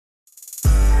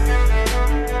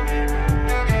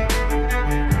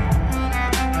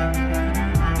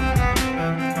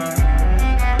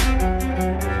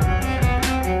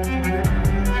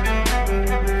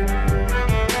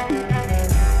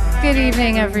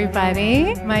evening,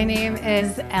 everybody. My name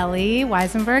is Ellie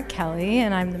Weisenberg-Kelly,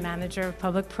 and I'm the Manager of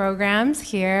Public Programs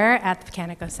here at the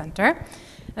Pocantico Center.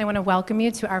 And I want to welcome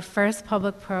you to our first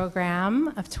public program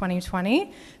of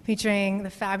 2020, featuring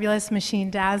the fabulous Machine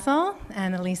Dazzle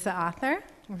and Elissa Auther.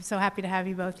 We're so happy to have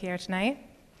you both here tonight.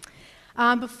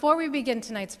 Before we begin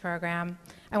tonight's program,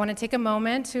 I want to take a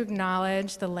moment to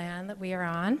acknowledge the land that we are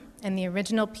on and the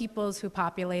original peoples who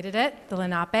populated it, the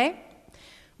Lenape.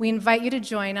 We invite you to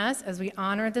join us as we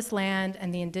honor this land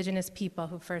and the indigenous people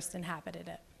who first inhabited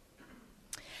it.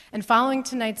 And following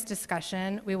tonight's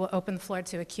discussion, we will open the floor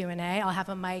to a Q&A. I'll have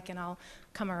a mic and I'll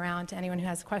come around to anyone who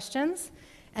has questions.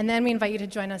 And then we invite you to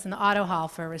join us in the Auto Hall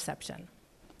for a reception.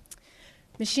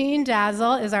 Machine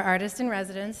Dazzle is our artist in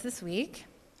residence this week.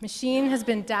 Machine has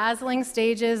been dazzling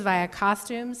stages via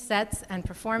costumes, sets, and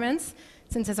performance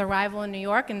since his arrival in New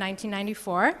York in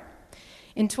 1994.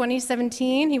 In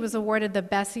 2017, he was awarded the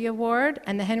Bessie Award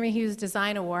and the Henry Hughes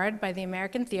Design Award by the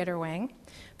American Theater Wing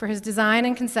for his design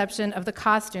and conception of the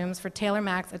costumes for Taylor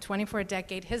Mack's A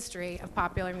 24-Decade History of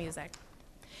Popular Music.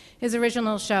 His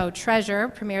original show, Treasure,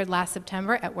 premiered last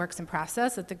September at Works in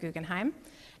Process at the Guggenheim.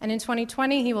 And in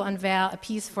 2020, he will unveil a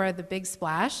piece for The Big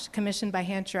Splash, commissioned by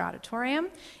Hampshire Auditorium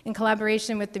in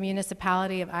collaboration with the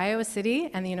municipality of Iowa City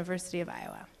and the University of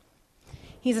Iowa.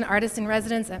 He's an artist in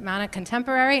residence at Mana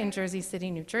Contemporary in Jersey City,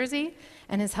 New Jersey,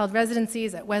 and has held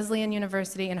residencies at Wesleyan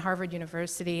University and Harvard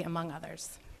University, among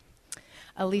others.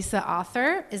 Elissa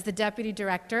Auther is the Deputy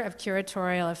Director of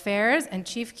Curatorial Affairs and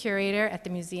Chief Curator at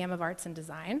the Museum of Arts and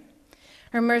Design.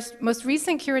 Her most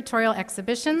recent curatorial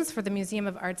exhibitions for the Museum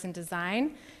of Arts and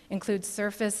Design include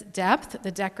Surface Depth,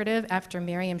 the decorative after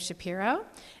Miriam Shapiro,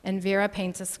 and Vera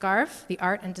Paints a Scarf, the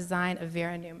art and design of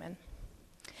Vera Newman.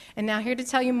 And now here to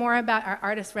tell you more about our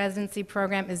artist residency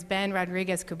program is Ben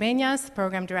Rodriguez-Cubeñas,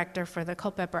 Program Director for the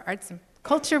Culpeper Arts and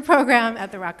Culture Program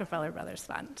at the Rockefeller Brothers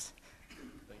Fund.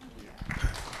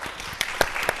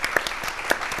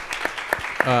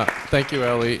 Thank you,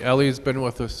 Ellie. Ellie's been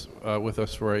with us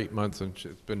for 8 months, and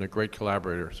she's been a great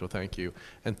collaborator, so thank you.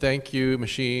 And thank you,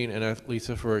 Machine and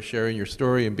Elissa, for sharing your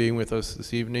story and being with us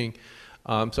this evening.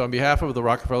 So on behalf of the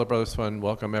Rockefeller Brothers Fund,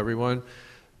 welcome everyone.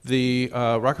 The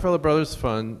Rockefeller Brothers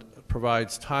Fund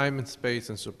provides time and space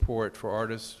and support for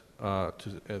artists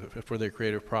for their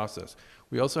creative process.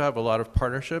 We also have a lot of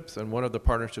partnerships, and one of the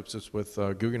partnerships is with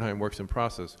Guggenheim Works in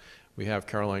Process. We have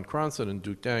Caroline Cronson and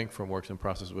Duke Dang from Works in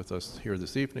Process with us here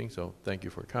this evening, so thank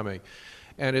you for coming.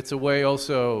 And it's a way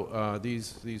also,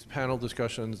 these panel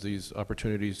discussions, these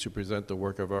opportunities to present the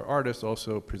work of our artists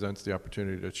also presents the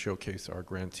opportunity to showcase our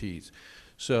grantees.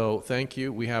 So thank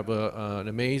you. We have an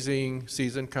amazing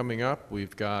season coming up.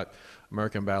 We've got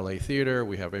American Ballet Theater,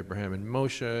 we have Abraham in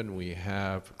Motion, we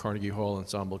have Carnegie Hall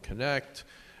Ensemble Connect,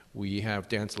 we have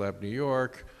Dance Lab New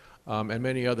York, and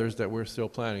many others that we're still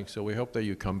planning. So we hope that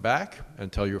you come back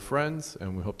and tell your friends,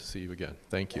 and we hope to see you again.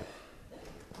 Thank you.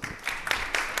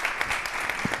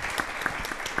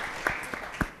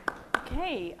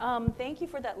 Okay, thank you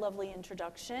for that lovely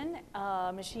introduction.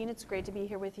 Machine, it's great to be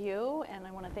here with you, and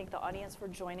I want to thank the audience for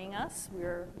joining us.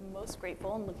 We're most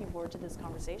grateful and looking forward to this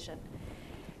conversation.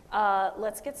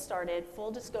 Let's get started.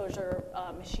 Full disclosure,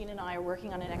 Machine and I are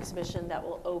working on an exhibition that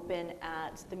will open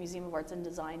at the Museum of Arts and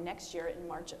Design next year in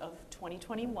March of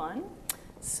 2021.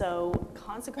 So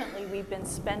consequently, we've been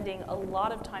spending a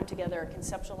lot of time together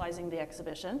conceptualizing the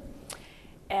exhibition.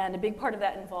 And a big part of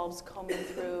that involves combing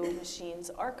through Machine's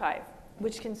archive,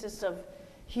 which consists of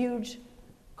huge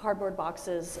cardboard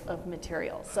boxes of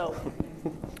material. So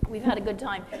we've had a good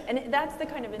time. And that's the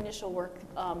kind of initial work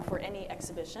for any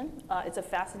exhibition. It's a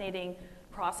fascinating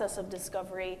process of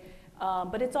discovery,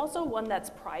 but it's also one that's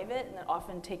private and that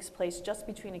often takes place just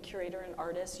between a curator and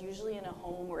artist, usually in a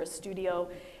home or a studio,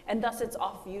 and thus it's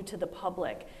off view to the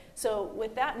public. So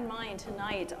with that in mind,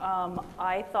 tonight,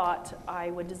 I thought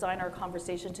I would design our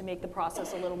conversation to make the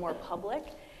process a little more public.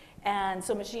 And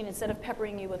so Machine, instead of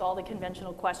peppering you with all the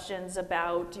conventional questions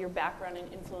about your background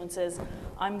and influences,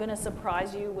 I'm going to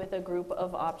surprise you with a group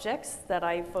of objects that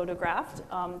I photographed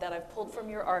that I've pulled from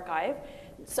your archive.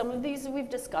 Some of these we've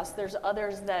discussed. There's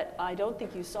others that I don't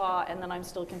think you saw, and then I'm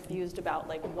still confused about,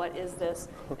 like, what is this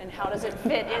and how does it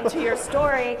fit into your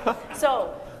story?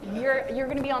 So you're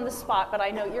going to be on the spot, but I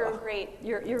know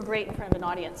you're great in front of an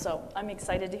audience. So I'm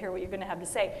excited to hear what you're going to have to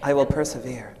say. I will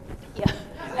persevere. Yeah,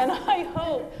 and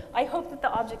I hope that the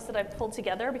objects that I've pulled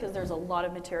together, because there's a lot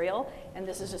of material, and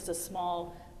this is just a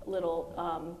small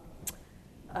little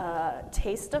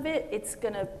taste of it, it's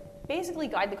going to basically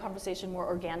guide the conversation more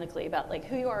organically about like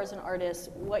who you are as an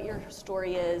artist, what your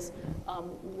story is,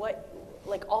 what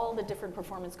like all the different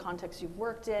performance contexts you've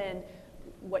worked in,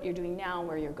 what you're doing now and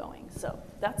where you're going. So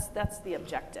that's the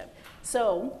objective.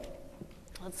 So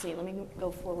let's see, let me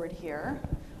go forward here.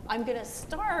 I'm going to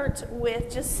start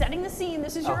with just setting the scene.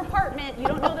 This is your apartment. You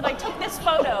don't know that I took this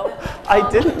photo. I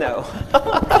didn't know.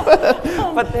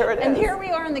 But there it is. And here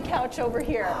we are on the couch over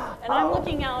here. And I'm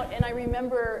looking out, and I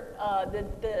remember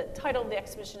the title of the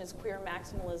exhibition is Queer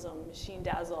Maximalism, Machine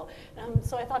Dazzle.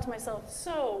 So I thought to myself,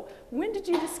 so when did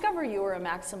you discover you were a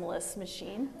maximalist,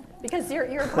 Machine? Because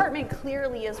your apartment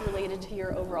clearly is related to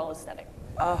your overall aesthetic.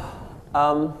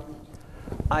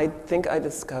 I think I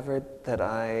discovered that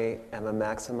I am a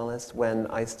maximalist when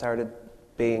I started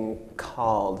being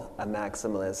called a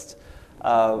maximalist.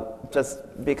 Just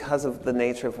because of the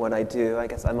nature of what I do, I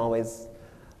guess I'm always,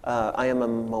 I am a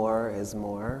more is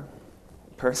more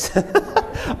person.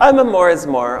 I'm a more is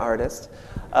more artist.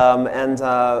 And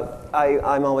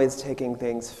I'm always taking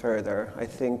things further. I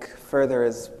think further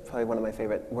is probably one of my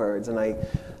favorite words. And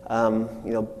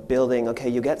building, okay,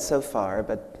 you get so far,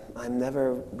 but I'm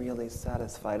never really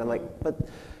satisfied. I'm like, but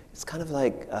it's kind of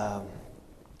like,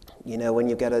 when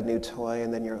you get a new toy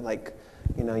and then you're like,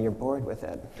 you're bored with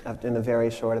it in a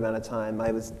very short amount of time.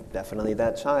 I was definitely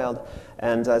that child.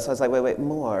 And so I was like, wait,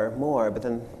 more, but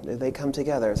then they come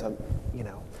together. So,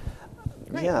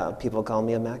 Great. Yeah, people call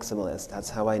me a maximalist. That's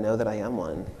how I know that I am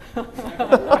one.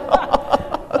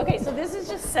 Okay, so this is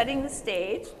just setting the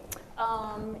stage.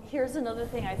 Here's another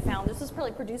thing I found. This was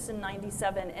probably produced in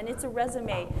 '97, and it's a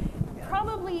resume.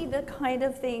 Probably the kind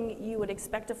of thing you would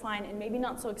expect to find, and maybe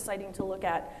not so exciting to look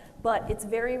at, but it's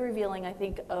very revealing, I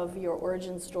think, of your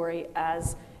origin story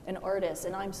as an artist.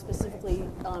 And I'm specifically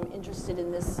interested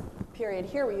in this period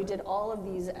here where you did all of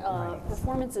these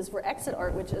performances for exit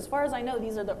art, which, as far as I know,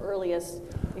 these are the earliest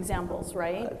examples,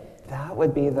 right? That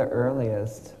would be the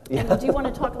earliest. And do you want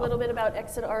to talk a little bit about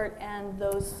exit art and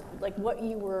those, like what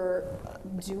you were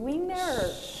doing there?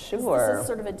 Sure. This is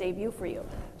sort of a debut for you.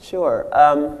 Sure.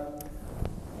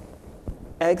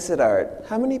 Exit art.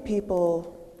 How many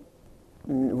people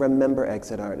remember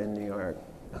exit art in New York?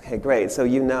 Okay, great. So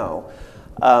you know.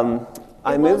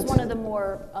 It was one of the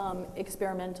more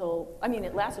experimental. I mean,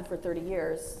 it lasted for 30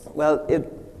 years. Well,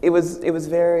 it was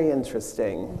very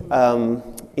interesting.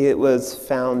 Mm-hmm. It was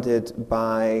founded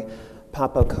by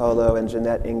Pocantico and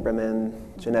Jeanette Ingraman.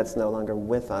 Jeanette's no longer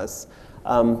with us.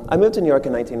 I moved to New York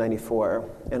in 1994,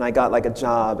 and I got like a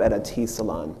job at a tea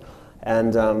salon,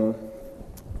 and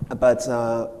but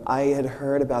I had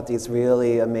heard about these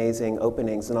really amazing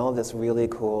openings and all of this really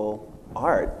cool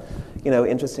art.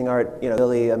 Interesting art,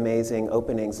 really amazing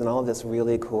openings and all of this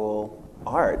really cool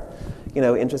art.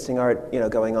 Interesting art,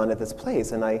 going on at this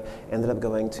place. And I ended up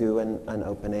going to an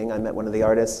opening. I met one of the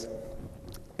artists,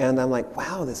 and I'm like,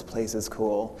 wow, this place is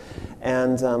cool.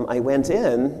 And I went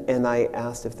in, and I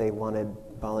asked if they wanted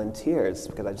volunteers,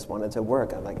 because I just wanted to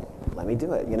work. I'm like, let me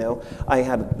do it, I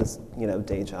had this,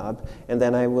 day job, and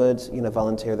then I would,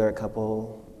 volunteer there a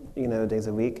couple, days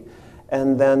a week.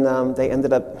 And then they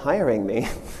ended up hiring me,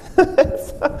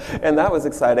 and that was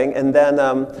exciting. And then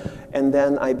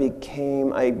I became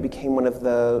one of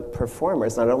the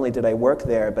performers. Not only did I work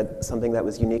there, but something that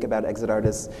was unique about exit art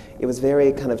is it was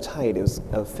very kind of tight. It was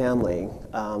a family,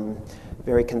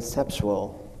 very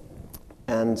conceptual.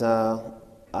 And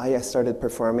I started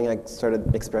performing. I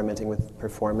started experimenting with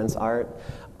performance art.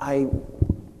 In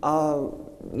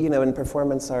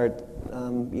performance art,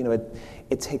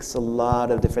 it takes a lot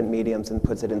of different mediums and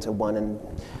puts it into one. And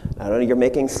I don't know, you're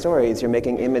making stories, you're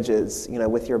making images,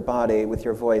 with your body, with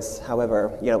your voice,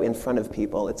 however, in front of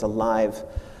people. It's a live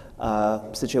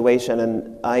situation.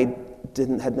 And I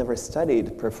had never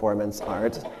studied performance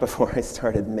art before I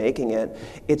started making it.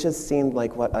 It just seemed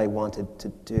like what I wanted to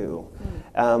do.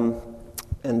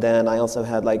 And then I also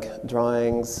had like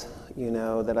drawings,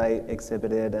 that I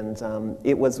exhibited, and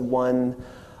it was one.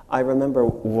 I remember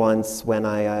once when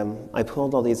I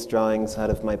pulled all these drawings out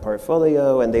of my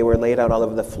portfolio, and they were laid out all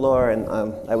over the floor, and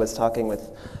I was talking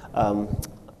with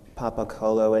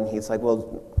Pocantico, and he's like,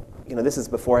 well, this is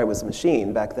before I was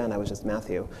Machine. Back then I was just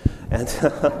Matthew, and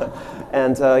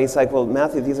and he's like, well,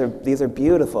 Matthew, these are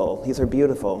beautiful. These are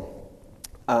beautiful,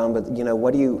 but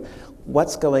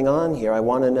what's going on here? I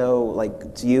want to know,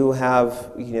 like, do you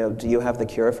have the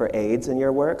cure for AIDS in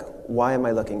your work? Why am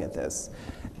I looking at this?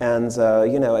 And,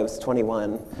 I was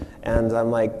 21, and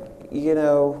I'm like,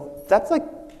 that's like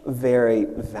a very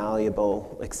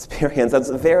valuable experience. That's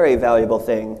a very valuable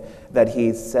thing that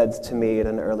he said to me at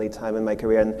an early time in my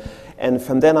career. And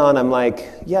from then on, I'm like,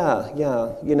 yeah,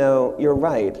 you're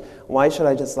right. Why should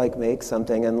I just like make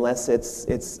something unless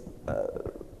it's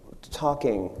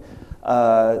talking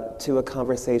to a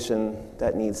conversation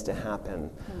that needs to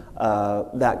happen?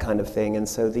 that kind of thing. And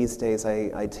so these days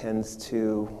I tend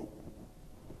to,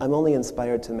 I'm only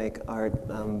inspired to make art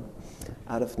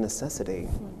out of necessity,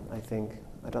 I think.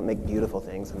 I don't make beautiful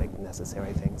things, I make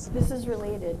necessary things. This is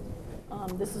related.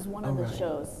 This is one of the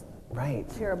shows. Right.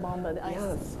 Terabomba.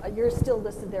 Yes. You're still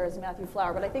listed there as Matthew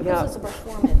Flower, but I think this is a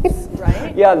performance,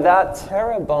 right? Yeah, that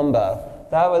Terabomba,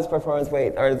 that was performance.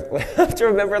 Wait, I have to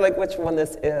remember like which one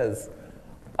this is.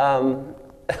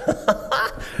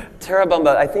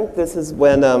 Terabomba, I think this is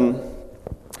when,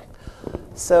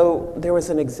 so there was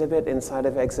an exhibit inside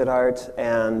of Exit Art,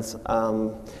 and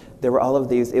there were all of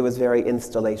these, it was very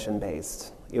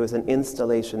installation-based. It was an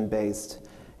installation-based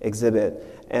exhibit.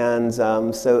 And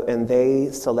and they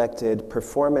selected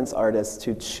performance artists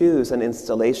to choose an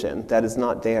installation that is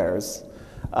not theirs,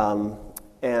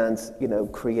 and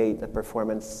create a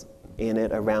performance in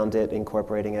it, around it,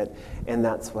 incorporating it, and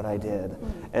that's what I did.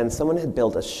 And someone had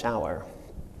built a shower.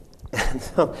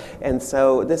 And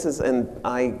so this is, and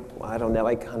I don't know,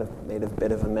 I kind of made a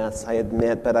bit of a mess, I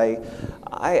admit, but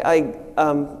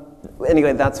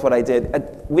anyway, that's what I did.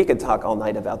 We could talk all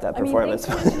night about that performance.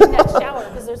 I mean, thanks for mentioning that shower,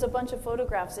 because there's a bunch of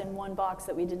photographs in one box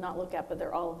that we did not look at, but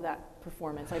they're all of that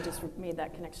performance. I just made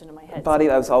that connection in my head. Body,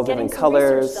 I was all different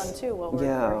colors. Getting some research done too while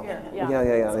we're here. Yeah.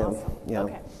 That's awesome. Yeah.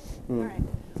 Okay. All right.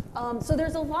 So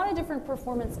there's a lot of different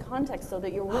performance contexts though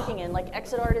that you're working in. Like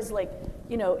Exit Art is like,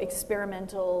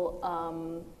 experimental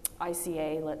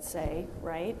ICA, let's say,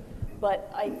 right?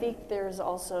 But I think there's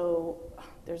also,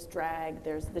 there's drag,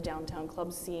 there's the downtown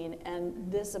club scene,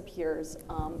 and this appears,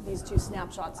 these two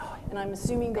snapshots, and I'm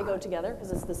assuming they go together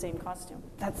because it's the same costume.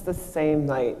 That's the same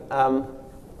night.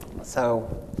 So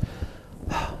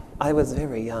I was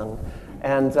very young,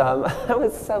 and I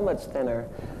was so much thinner.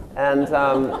 And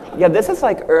yeah, this is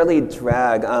like early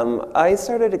drag. I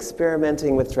started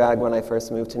experimenting with drag when I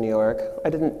first moved to New York. I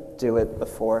didn't do it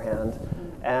beforehand.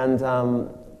 And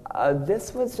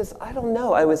this was just, I don't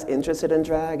know, I was interested in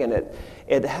drag, and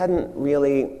it hadn't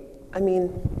really, I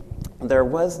mean, there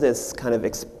was this kind of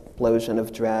explosion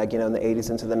of drag, in the 80s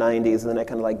into the 90s, and then it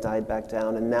kind of like died back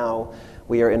down, and now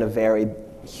we are in a very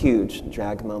huge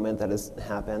drag moment that has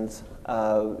happened,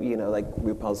 like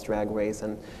RuPaul's Drag Race,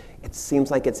 and it seems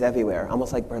like it's everywhere,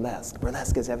 almost like burlesque.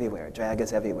 Burlesque is everywhere, drag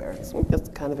is everywhere. It's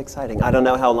kind of exciting. I don't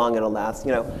know how long it'll last,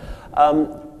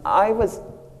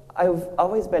 I've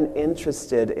always been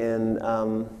interested in, I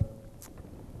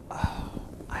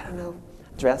don't know,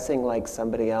 dressing like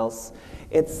somebody else.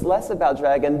 It's less about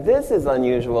drag, and this is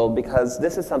unusual because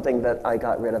this is something that I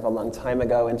got rid of a long time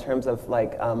ago in terms of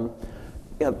like,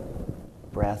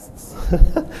 breasts.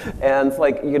 And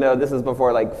like, this is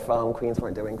before like foam, queens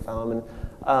weren't doing foam. And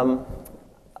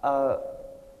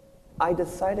I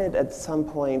decided at some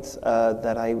point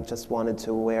that I just wanted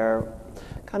to wear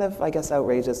kind of, I guess,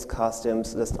 outrageous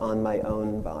costumes just on my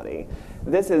own body.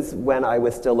 This is when I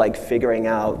was still like figuring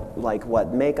out like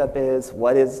what makeup is,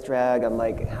 what is drag. I'm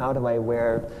like, how do I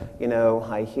wear,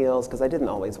 high heels? Because I didn't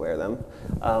always wear them.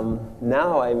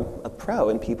 Now I'm a pro,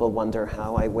 and people wonder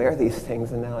how I wear these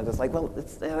things, and now I'm just like, well,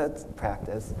 it's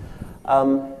practice.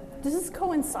 Does this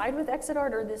coincide with Exit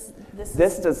Art, or this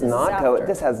does not go.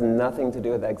 This has nothing to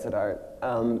do with Exit Art.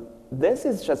 This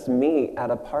is just me at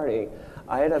a party.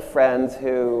 I had a friend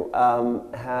who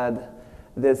had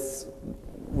this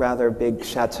rather big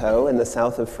chateau in the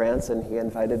south of France, and he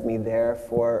invited me there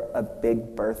for a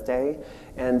big birthday,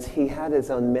 and he had his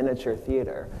own miniature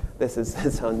theater. This is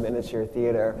his own miniature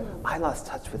theater. I lost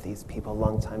touch with these people a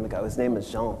long time ago. His name was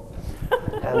Jean.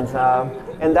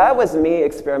 And that was me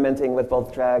experimenting with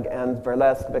both drag and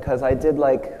burlesque, because I did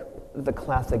like the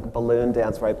classic balloon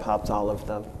dance where I popped all of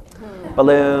the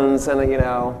balloons, and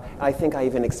I think I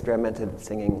even experimented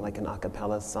singing like an a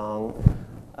cappella song,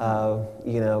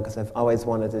 because I've always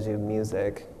wanted to do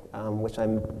music, which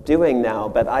I'm doing now,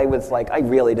 but I was like, I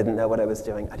really didn't know what I was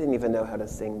doing. I didn't even know how to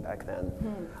sing back then.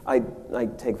 I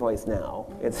take voice now.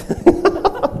 It's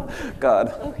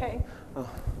God. Okay.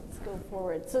 Let's go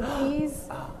forward. So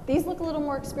these look a little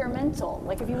more experimental.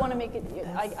 Like if you want to make it,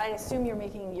 I assume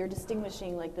you're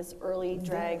distinguishing like this early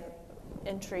drag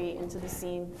entry into the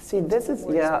scene. See, this is,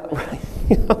 yeah,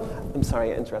 I'm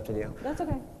sorry I interrupted you. That's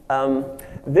okay.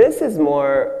 This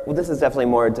is definitely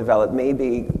more developed.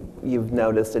 Maybe you've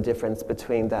noticed a difference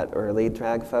between that early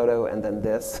drag photo and then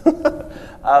this.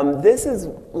 This is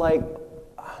like,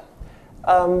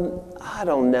 I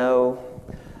don't know,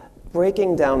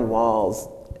 breaking down walls.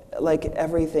 Like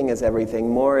everything is everything,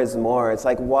 more is more. It's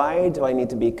like, why do I need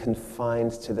to be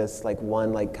confined to this like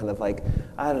one like kind of like,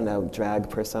 I don't know, drag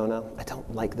persona? I don't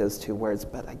like those two words,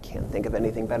 but I can't think of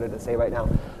anything better to say right now.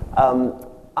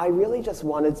 I really just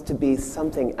wanted to be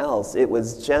something else. It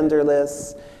was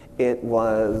genderless. It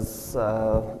was,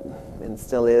 and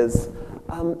still is,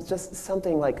 just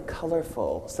something like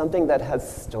colorful, something that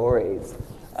has stories,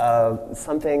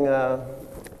 something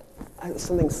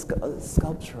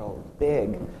sculptural,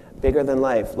 bigger than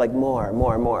life, like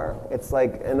more. It's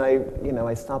like, and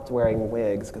I stopped wearing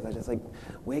wigs because I just like,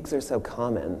 wigs are so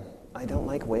common. I don't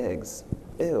like wigs.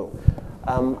 Ew.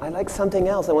 I like something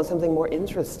else. I want something more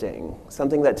interesting,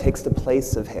 something that takes the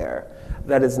place of hair,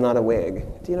 that is not a wig.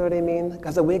 Do you know what I mean?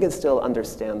 Because a wig is still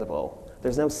understandable.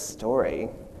 There's no story.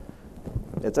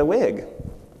 It's a wig.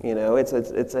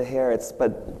 It's a hair.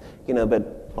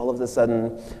 But all of a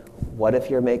sudden, what if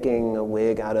you're making a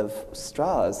wig out of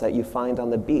straws that you find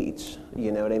on the beach?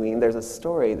 You know what I mean? There's a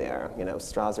story there.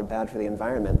 Straws are bad for the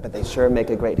environment, but they sure make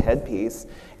a great headpiece,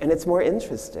 and it's more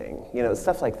interesting.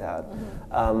 Stuff like that.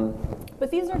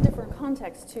 But these are different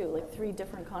contexts too, like 3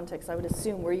 different contexts, I would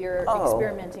assume, where you're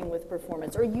experimenting with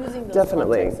performance or using those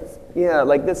contexts. Yeah,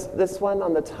 like this one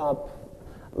on the top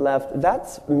left,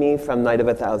 that's me from Night of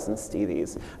a Thousand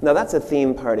Stevies. Now that's a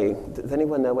theme party. Does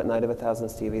anyone know what Night of a Thousand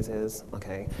Stevies is?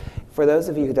 Okay. For those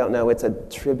of you who don't know, it's an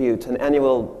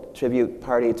annual tribute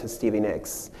party to Stevie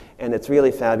Nicks. And it's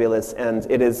really fabulous, and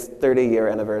it is 30-year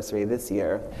anniversary this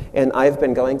year. And I've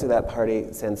been going to that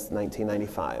party since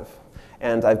 1995.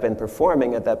 And I've been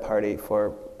performing at that party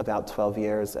for about 12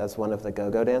 years as one of the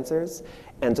go-go dancers.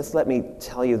 And just let me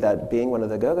tell you that being one of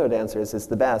the go-go dancers is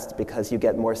the best because you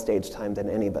get more stage time than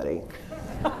anybody.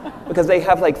 Because they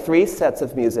have like 3 sets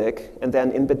of music, and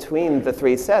then in between the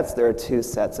 3 sets, there are 2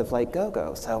 sets of like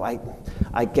go-go. So I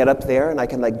get up there and I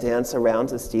can like dance around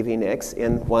to Stevie Nicks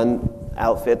in one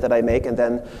outfit that I make, and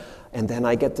then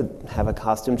I get to have a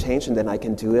costume change, and then I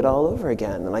can do it all over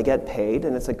again. And I get paid,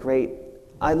 and it's a great,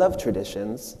 I love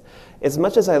traditions. As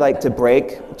much as I like to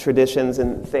break traditions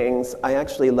and things, I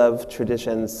actually love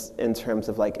traditions in terms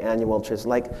of like annual traditions.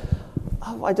 Like,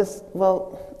 I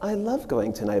love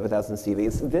going to Night of a Thousand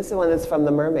Stevies. This one is from the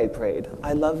Mermaid Parade.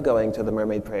 I love going to the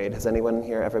Mermaid Parade. Has anyone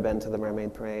here ever been to the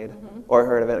Mermaid Parade or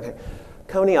heard of it? Okay.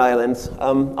 Coney Island,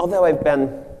 although I've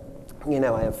been,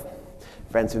 I have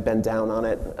friends who've been down on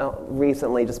it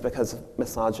recently just because of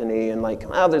misogyny and like,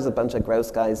 there's a bunch of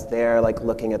gross guys there like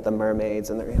looking at the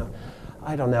mermaids and they're,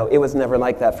 I don't know. It was never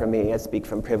like that for me. I speak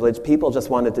from privilege. People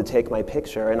just wanted to take my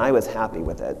picture and I was happy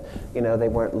with it. They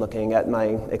weren't looking at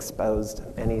my exposed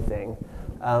anything.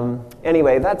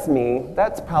 Anyway, that's me.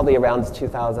 That's probably around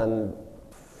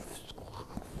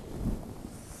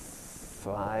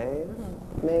 2005,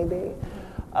 maybe.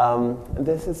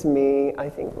 This is me, I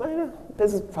think,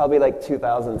 this is probably like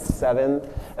 2007.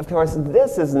 Of course,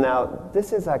 this is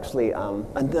actually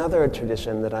another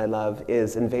tradition that I love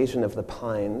is Invasion of the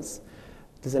Pines.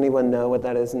 Does anyone know what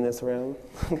that is in this room?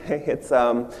 Okay, it's,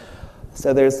 so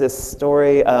there's this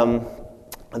story, I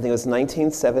think it was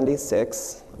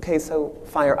 1976. Okay, so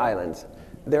Fire Island.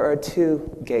 There are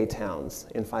 2 gay towns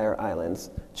in Fire Island,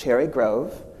 Cherry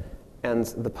Grove and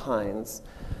the Pines.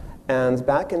 And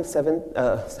back in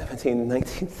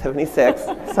 1976,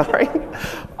 sorry,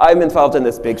 I'm involved in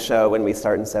this big show when we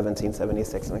start in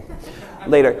 1776,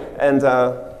 later. And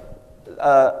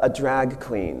a drag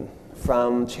queen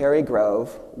from Cherry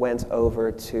Grove went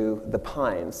over to the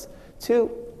Pines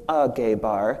to a gay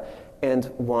bar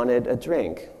and wanted a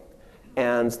drink.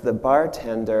 And the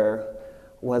bartender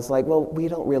was like, well, we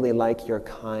don't really like your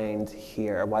kind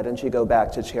here. Why don't you go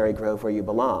back to Cherry Grove where you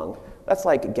belong? That's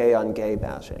like gay on gay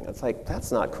bashing. It's like,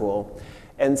 that's not cool.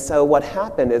 And so what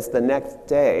happened is the next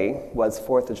day was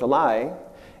 4th of July,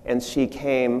 and she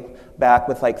came back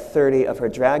with like 30 of her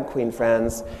drag queen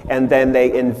friends, and then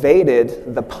they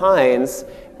invaded the Pines,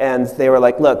 and they were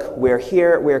like, look, we're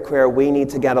here, we're queer, we need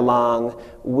to get along,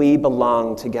 we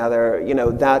belong together,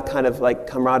 that kind of like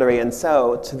camaraderie. And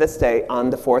so to this day,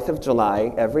 on the 4th of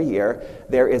July every year,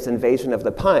 there is Invasion of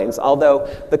the Pines. Although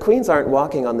the queens aren't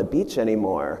walking on the beach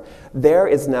anymore, there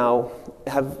is now,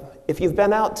 if you've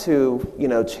been out to,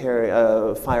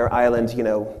 Fire Island,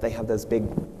 they have those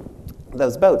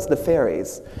boats, the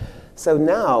ferries. So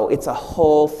now it's a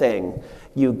whole thing.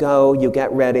 You go, you get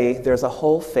ready, there's a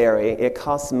whole ferry, it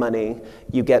costs money,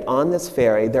 you get on this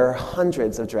ferry, there are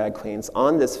hundreds of drag queens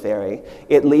on this ferry,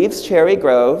 it leaves Cherry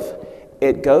Grove,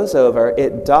 it goes over,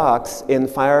 it docks in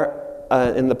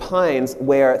the Pines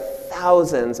where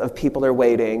thousands of people are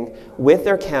waiting with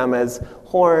their cameras,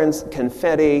 horns,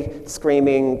 confetti,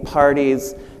 screaming,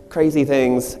 parties, crazy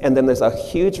things, and then there's a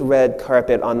huge red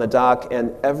carpet on the dock,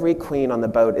 and every queen on the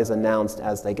boat is announced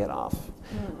as they get off.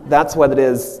 That's what it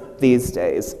is these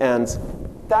days. And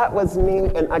that was me,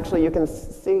 and actually you can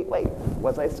see, wait,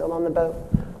 was I still on the boat?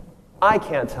 I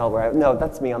can't tell no,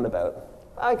 that's me on the boat.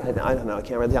 I don't know, I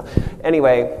can't really tell.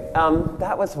 Anyway,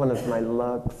 that was one of my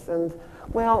looks, and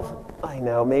well, I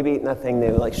know, maybe nothing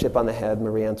new, like Ship on the Head,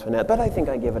 Marie Antoinette, but I think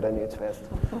I give it a new twist.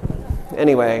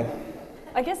 Anyway.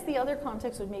 I guess the other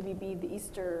context would maybe be the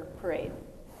Easter parade.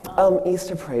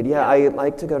 Easter parade, yeah, I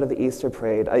like to go to the Easter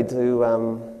parade. I do,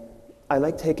 I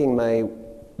like taking my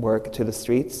work to the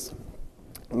streets,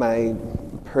 my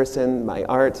person, my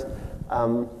art.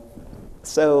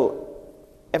 So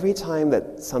every time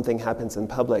that something happens in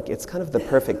public, it's kind of the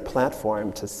perfect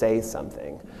platform to say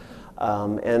something.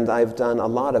 And I've done a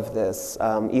lot of this.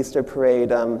 Easter parade,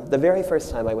 the very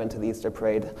first time I went to the Easter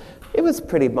parade, it was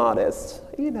pretty modest.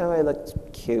 You know, I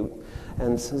looked cute,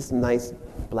 and this nice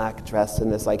black dress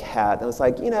and this like hat. And I was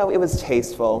like, you know, it was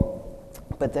tasteful.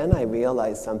 But then I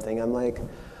realized something. I'm like,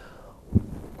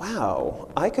 wow,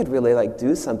 I could really like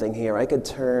do something here. I could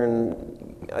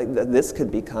this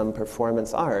could become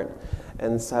performance art.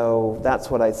 And so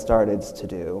that's what I started to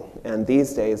do. And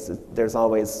these days, there's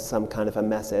always some kind of a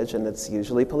message, and it's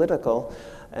usually political.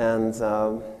 And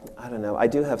I don't know, I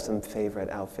do have some favorite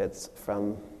outfits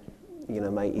from, you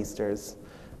know, my Easter's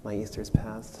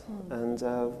past. And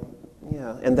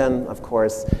yeah, and then of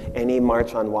course, any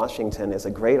March on Washington is a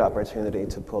great opportunity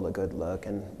to pull a good look.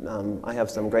 And I have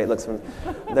some great looks from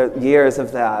the years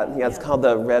of that. Yeah, it's called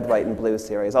the Red, White, and Blue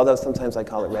series, although sometimes I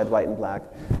call it Red, White, and Black.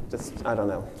 Just, I don't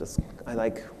know, I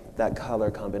like that color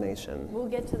combination. We'll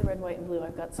get to the red, white, and blue.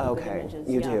 I've got some good images.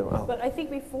 You do? Oh. But I think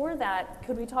before that,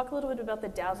 could we talk a little bit about the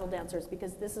Dazzle Dancers?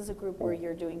 Because this is a group where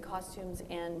you're doing costumes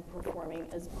and performing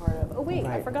as part of. Oh wait,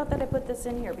 I forgot that I put this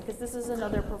in here because this is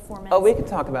another performance. Oh, we can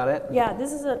talk about it. Yeah,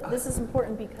 this is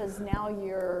important because now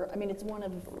it's one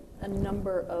of a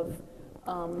number of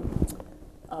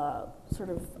sort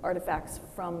of artifacts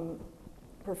from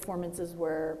performances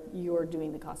where you're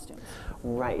doing the costumes.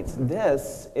 Right.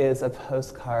 This is a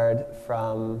postcard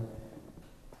from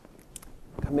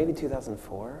maybe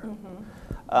 2004.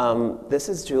 This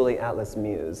is Julie Atlas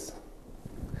Muse.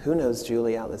 Who knows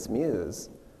Julie Atlas Muse?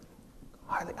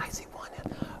 Hardly. I see one.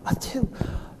 Two.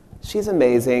 She's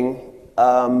amazing.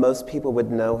 Most people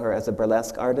would know her as a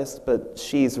burlesque artist, but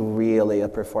she's really a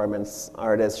performance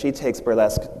artist. She takes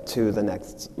burlesque to the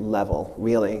next level,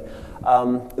 really.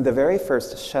 The very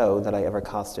first show that I ever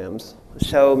costumed,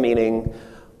 show meaning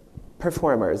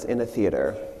performers in a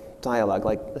theater, dialogue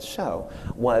like a show,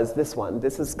 was this one.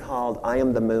 This is called I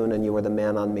Am the Moon and You Are the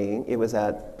Man on Me. It was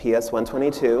at PS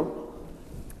 122.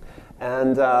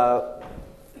 And I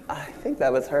think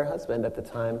that was her husband at the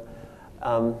time.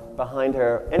 Behind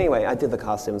her, anyway, I did the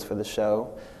costumes for the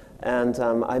show, and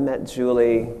I met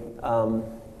Julie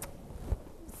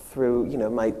through, you know,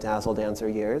 my Dazzle Dancer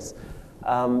years.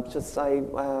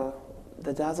 The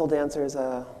Dazzle Dancers,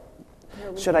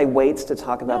 should I wait to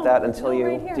talk about that until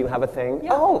right do you have a thing?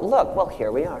 Yeah. Oh, look, well,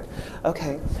 here we are.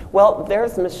 Okay, well,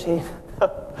 there's Machine.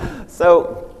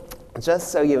 So,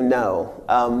 just so you know,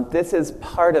 this is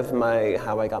part of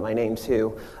how I got my name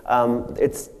too.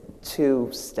 It's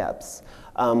 2 steps.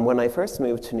 When I first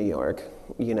moved to New York,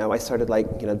 you know, I started I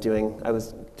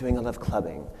was doing a lot of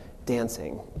clubbing,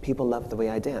 dancing. People loved the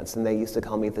way I danced, and they used to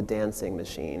call me the dancing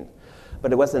machine.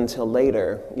 But it wasn't until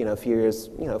later, you know, a few years,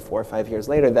 4 or 5 years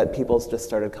later, that people just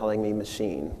started calling me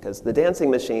Machine. Because the dancing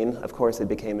machine, of course, it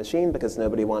became Machine because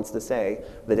nobody wants to say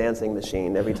the dancing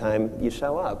machine every time you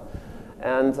show up.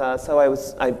 And so I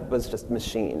was just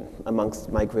Machine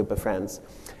amongst my group of friends.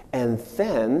 And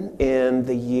then in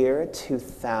the year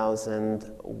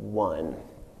 2001,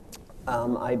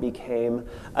 I became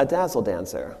a Dazzle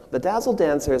Dancer. The Dazzle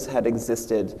Dancers had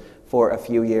existed for a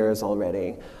few years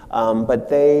already, but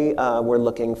they were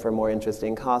looking for more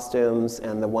interesting costumes,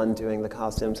 and the one doing the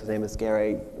costumes, his name is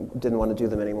Gary, didn't want to do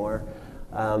them anymore.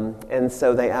 And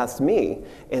so they asked me.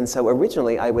 And so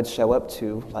originally I would show up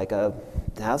to like a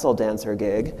Dazzle Dancer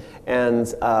gig,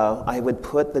 and I would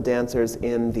put the dancers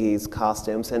in these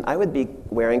costumes, and I would be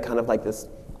wearing kind of like this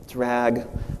drag,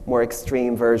 more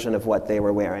extreme version of what they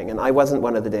were wearing. And I wasn't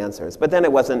one of the dancers. But then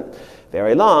it wasn't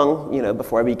very long, you know,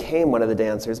 before I became one of the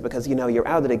dancers, because, you know, you're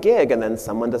out at a gig and then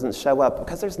someone doesn't show up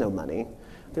because there's no money.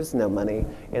 There's no money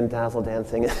in Dazzle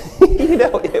dancing. You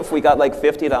know, if we got like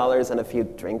 $50 and a few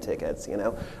drink tickets, you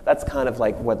know, that's kind of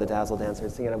like what the Dazzle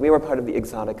dancers, you know, we were part of the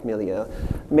exotic milieu.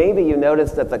 Maybe you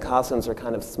noticed that the costumes are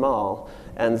kind of small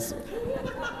and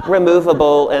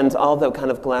removable, and although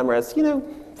kind of glamorous, you know,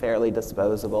 fairly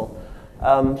disposable.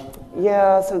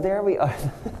 Yeah, so there we are.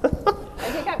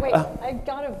 I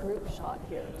got a group shot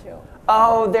here too.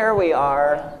 Oh, there we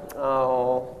are.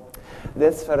 Oh.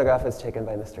 This photograph was taken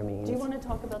by Mr. Means. Do you want to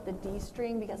talk about the D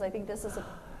string? Because I think this is a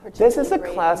particularly This is a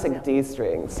great classic example. D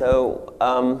string. So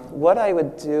what I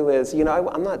would do is,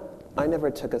 I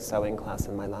never took a sewing class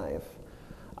in my life.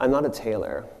 I'm not a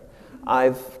tailor.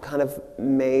 I've kind of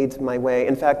made my way.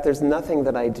 In fact, there's nothing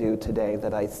that I do today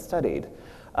that I studied.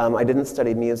 I didn't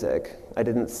study music. I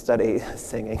didn't study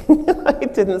singing. I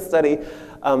didn't study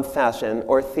fashion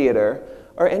or theater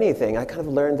or anything. I kind of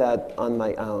learned that on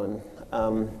my own.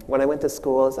 When I went to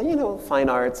school, it was, fine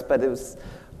arts, but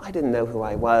I didn't know who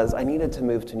I was. I needed to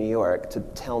move to New York to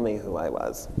tell me who I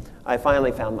was. I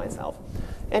finally found myself.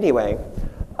 Anyway.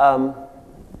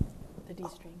 The D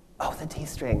string. Oh, the D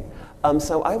string.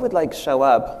 So I would show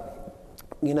up.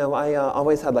 I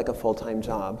always had a full-time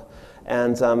job.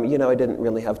 And, I didn't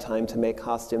really have time to make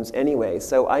costumes anyway,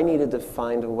 so I needed to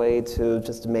find a way to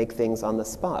just make things on the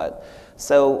spot.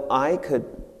 So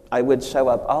I would show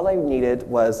up. All I needed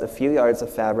was a few yards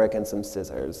of fabric and some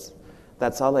scissors.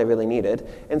 That's all I really needed.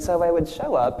 And so I would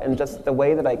show up, and just the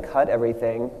way that I cut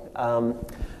everything,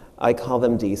 I call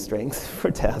them D strings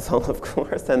for Dazzle, of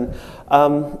course. And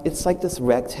it's like this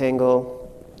rectangle.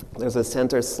 There's a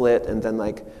center slit, and then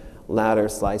ladder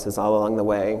slices all along the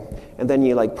way, and then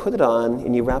you put it on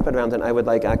and you wrap it around, and I would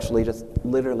actually just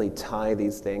literally tie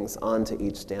these things onto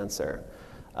each dancer.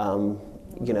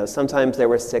 Sometimes there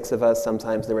were 6 of us,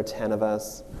 sometimes there were 10 of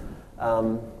us.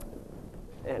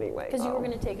 Anyway. Because you were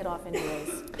going to take it off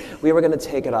anyways. We were going to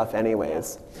take it off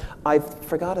anyways. I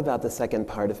forgot about the second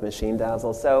part of Machine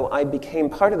Dazzle. So I became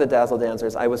part of the Dazzle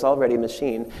Dancers. I was already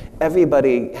Machine.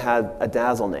 Everybody had a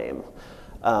Dazzle name.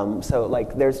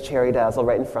 There's Cherry Dazzle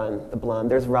right in front, the blonde.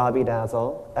 There's Robbie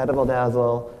Dazzle, Edible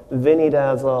Dazzle, Vinny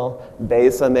Dazzle,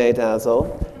 Besame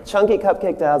Dazzle, Chunky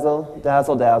Cupcake Dazzle,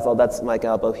 Dazzle Dazzle. That's Mike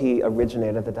Albo. He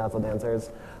originated the Dazzle Dancers.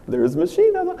 There's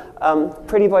Machine Dazzle.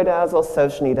 Pretty Boy Dazzle,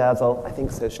 Sochny Dazzle. I think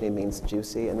Sochny means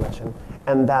juicy in Russian.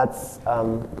 And that's,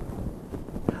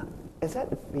 is that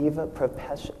Viva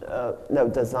Profession? No,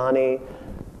 Dazani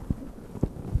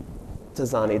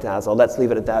Dazzle. Let's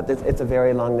leave it at that. It's a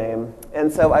very long name.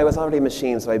 And so I was already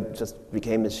Machine, so I just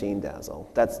became Machine Dazzle.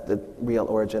 That's the real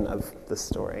origin of the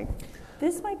story.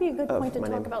 This might be a good point to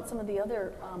talk about some of the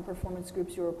other performance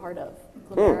groups you were part of,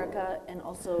 Glamerica and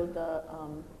also the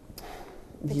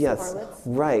Pixie Harlots.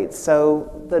 Right.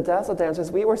 So the Dazzle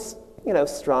Dancers, we were,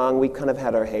 strong. We kind of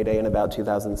had our heyday in about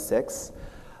 2006.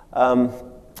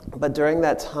 But during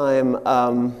that time,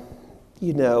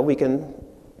 we can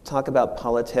talk about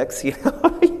politics,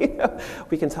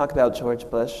 we can talk about George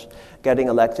Bush getting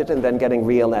elected and then getting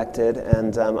re-elected,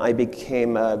 and I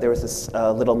became, there was this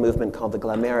little movement called the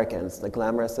Glamericans, the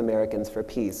Glamorous Americans for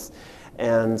Peace,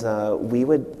 and we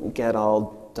would get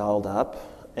all dolled up,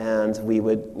 and we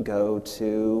would go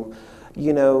to,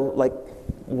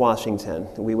 Washington.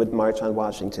 We would march on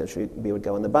Washington. We would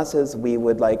go in the buses. We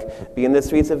would be in the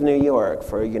streets of New York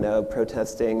for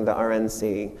protesting the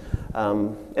RNC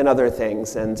and other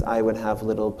things. And I would have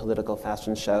little political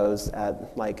fashion shows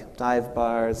at dive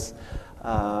bars,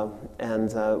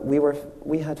 and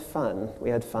we had fun. We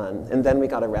had fun, and then we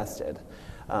got arrested.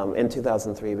 In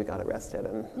 2003, we got arrested,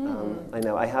 and I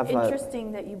know I have.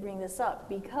 Interesting that you bring this up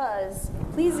because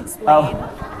please explain.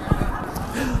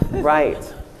 Oh.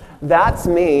 Right. That's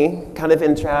me, kind of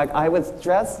in drag. I was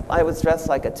dressed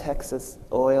like a Texas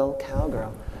oil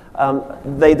cowgirl.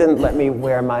 They didn't let me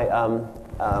wear my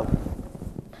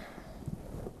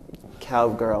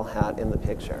cowgirl hat in the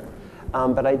picture,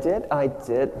 but I did. I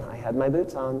had my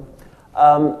boots on.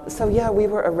 So yeah, we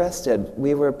were arrested.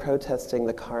 We were protesting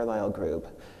the Carlyle Group.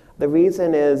 The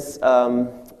reason is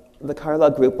the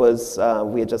Carlyle Group was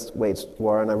we had just waged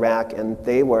war on Iraq, and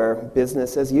they were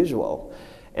business as usual.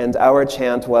 And our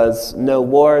chant was, no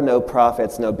war, no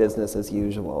profits, no business as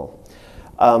usual.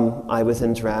 I was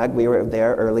in drag. We were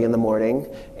there early in the morning.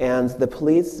 And the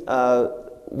police,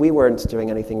 we weren't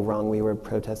doing anything wrong. We were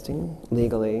protesting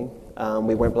legally.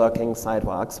 We weren't blocking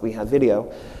sidewalks. We had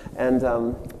video. And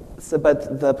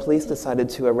but the police decided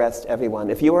to arrest everyone.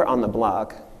 If you were on the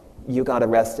block, you got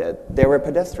arrested. There were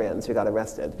pedestrians who got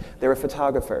arrested. There were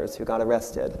photographers who got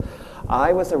arrested.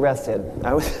 I was arrested.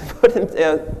 I was put in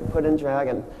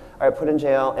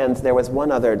jail, and there was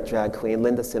one other drag queen,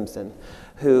 Linda Simpson,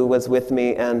 who was with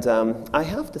me, and I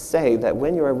have to say that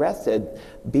when you're arrested,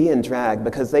 be in drag,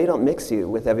 because they don't mix you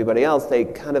with everybody else. They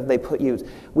put you,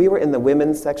 we were in the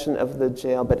women's section of the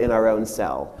jail, but in our own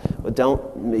cell. You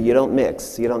don't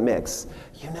mix.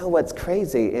 You know what's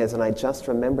crazy is, and I just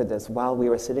remembered this while we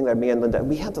were sitting there, me and Linda,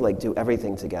 we had to do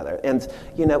everything together. And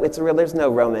there's no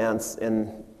romance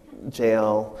in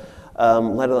jail.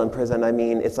 let alone prison. I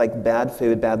mean, it's like bad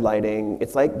food, bad lighting.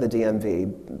 It's like the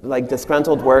DMV, like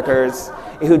disgruntled workers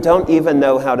who don't even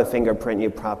know how to fingerprint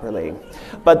you properly.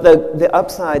 But the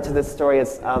upside to this story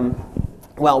is,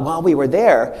 well, while we were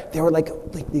there were like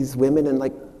these women and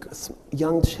like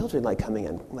young children like coming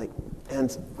in, like,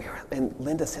 and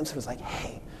Linda Simpson was like,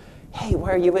 hey,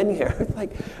 why are you in here?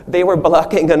 Like, they were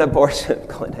blocking an abortion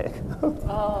clinic.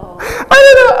 Oh.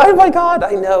 I don't know. Oh my God,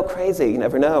 I know, crazy. You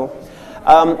never know.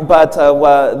 But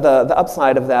the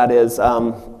upside of that is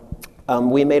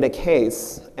we made a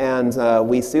case and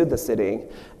we sued the city,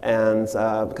 and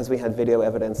because we had video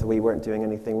evidence that we weren't doing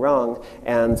anything wrong,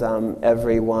 and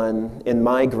everyone in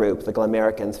my group, the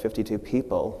Glamericans, 52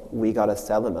 people, we got a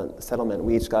settlement.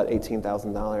 We each got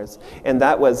 $18,000, and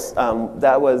that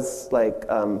was like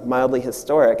mildly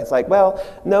historic. It's like, well,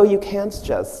 no, you can't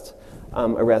just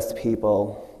arrest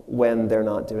people when they're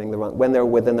not doing the wrong, when they're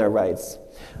within their rights.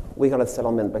 We got a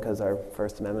settlement because our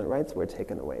First Amendment rights were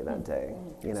taken away that day.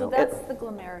 You know, so that's the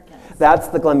Glamericans. That's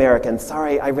the Glamericans.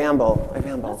 Sorry, I ramble.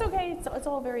 That's okay. It's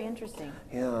all very interesting.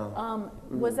 Yeah.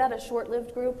 Was that a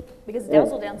short-lived group? Because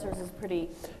Dazzle Dancers is pretty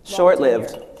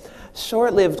short-lived.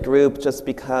 Short-lived group, just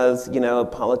because, you know,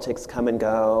 politics come and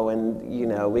go, and, you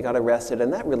know, we got arrested,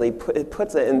 and that really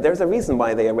puts it. And there's a reason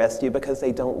why they arrest you, because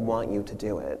they don't want you to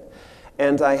do it.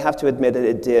 And I have to admit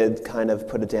it did kind of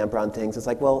put a damper on things. It's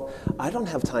like, well, I don't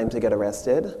have time to get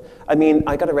arrested. I mean,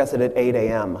 I got arrested at 8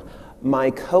 a.m. My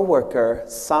coworker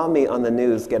saw me on the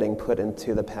news getting put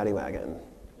into the paddy wagon.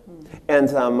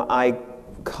 And I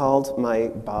called my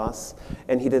boss,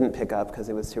 and he didn't pick up because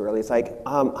it was too early. It's like,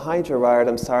 hi, Gerard,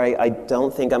 I'm sorry, I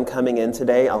don't think I'm coming in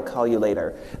today. I'll call you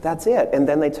later. That's it. And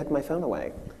then they took my phone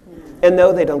away. And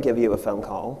no, they don't give you a phone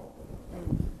call.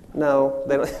 No,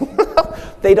 they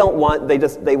don't. They don't want.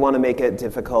 They want to make it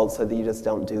difficult so that you just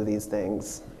don't do these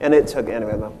things. And it took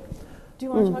anyway. Though. Do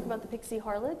you want to talk about the Pixie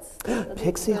Harlots?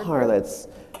 Pixie Harlots.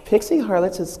 Pixie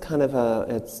Harlots is kind of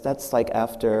that's like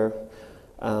after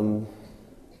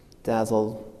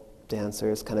Dazzle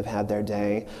Dancers kind of had their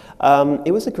day.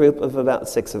 It was a group of about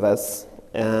 6 of us,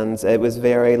 and it was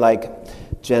very like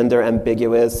gender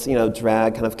ambiguous, you know,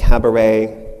 drag kind of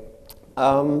cabaret.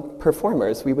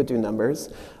 Performers. We would do numbers.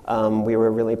 We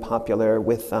were really popular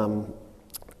with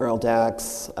Earl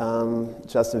Dax,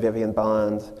 Justin Vivian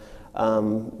Bond.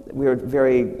 We were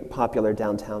very popular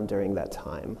downtown during that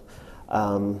time.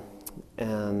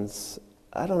 And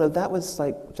I don't know, that was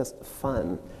like just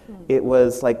fun. It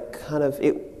was like kind of,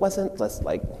 it wasn't less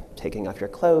like taking off your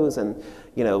clothes and,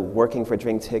 you know, working for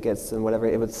drink tickets and whatever.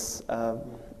 It was, I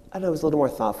don't know, it was a little more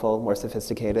thoughtful, more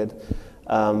sophisticated.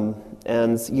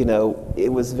 And, you know,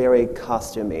 it was very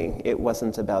costumey. It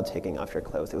wasn't about taking off your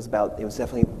clothes. It was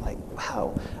definitely like,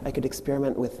 wow, I could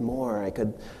experiment with more. I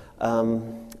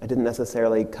didn't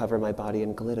necessarily cover my body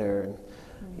in glitter,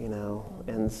 you know,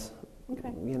 and,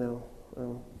 you know,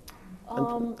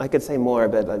 I could say more,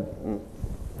 but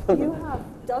You have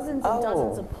dozens and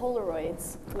dozens of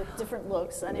Polaroids with different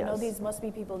looks, and I know these must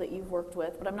be people that you've worked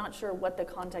with, but I'm not sure what the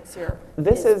context here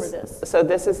is for this. So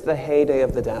this is the heyday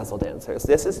of the Dazzle Dancers.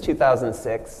 This is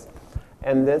 2006,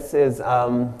 and this is,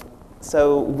 the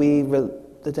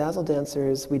Dazzle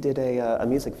Dancers, we did a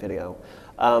music video.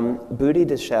 Booty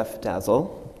de Chef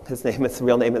Dazzle, his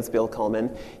real name is Bill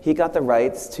Coleman, he got the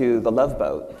rights to the Love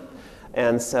Boat.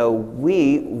 And so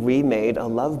we remade a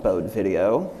Love Boat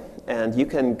video. And you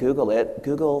can Google it.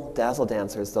 Google Dazzle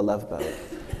Dancers, The Love Boat.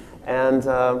 And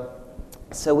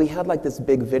so we had like this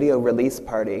big video release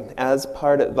party. As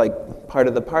part of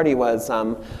the party was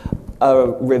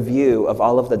a review of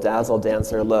all of the Dazzle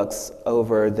Dancer looks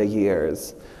over the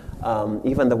years,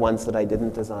 even the ones that I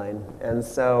didn't design. And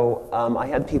so I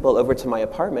had people over to my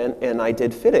apartment, and I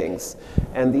did fittings.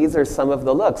 And these are some of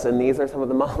the looks, and these are some of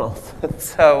the models.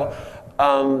 So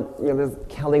you know, there's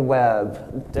Kelly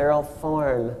Webb, Daryl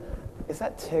Thorne. Is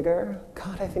that Tigger?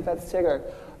 God, I think that's Tigger.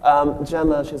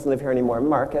 Gemma, she doesn't live here anymore.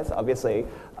 Marcus, obviously.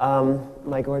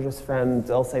 My gorgeous friend,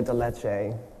 Dulce de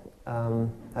Leche.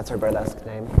 That's her burlesque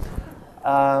name.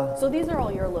 So these are all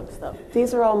your looks, though?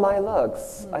 These are all my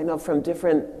looks. I know from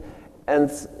different, and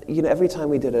you know, every time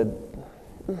we did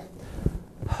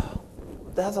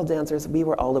Dazzle Dancers, we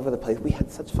were all over the place. We had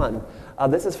such fun.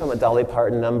 This is from a Dolly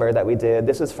Parton number that we did.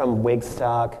 This was from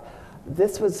Wigstock.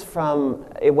 This was from,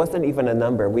 it wasn't even a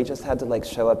number. We just had to like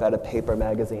show up at a paper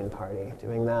magazine party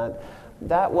doing that.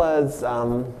 That was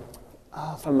from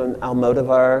an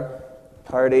Almodovar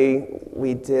party.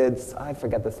 We did, I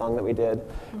forget the song that we did.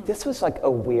 This was like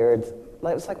a weird, it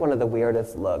was like one of the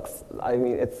weirdest looks.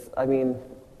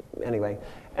 Anyway.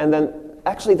 And then,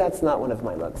 actually that's not one of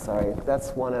my looks, sorry.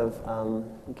 That's one of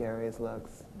Gary's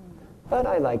looks. But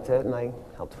I liked it, and I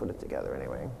helped put it together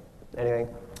anyway. Anyway,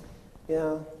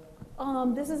 yeah.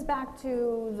 This is back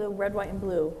to the red, white, and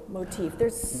blue motif.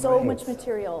 There's so Right. much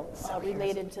material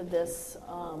related to this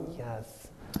Yes.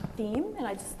 theme, and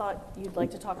I just thought you'd like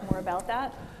to talk more about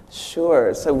that.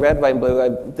 Sure. So red, white, and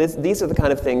blue. These are the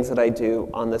kind of things that I do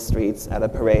on the streets at a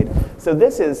parade. So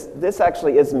this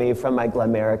actually is me from my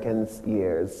Glamericans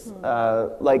years.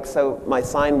 So my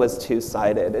sign was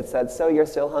two-sided. It said, "So you're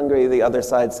still hungry." The other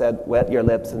side said, "Wet your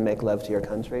lips and make love to your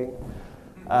country."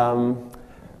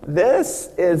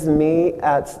 This is me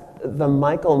at the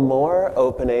Michael Moore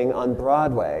opening on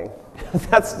Broadway.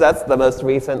 That's the most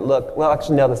recent look. Well,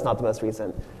 actually, no, that's not the most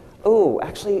recent. Oh,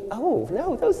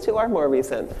 no, those two are more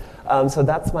recent. So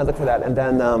that's my look for that. And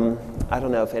then, I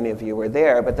don't know if any of you were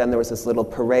there, but then there was this little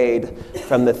parade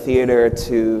from the theater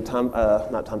to,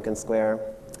 not Tompkins Square.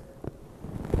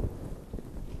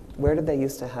 Where did they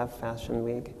used to have Fashion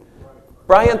Week?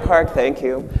 Bryant Park, thank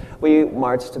you. We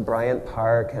marched to Bryant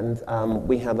Park, and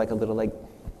we had like a little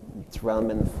drum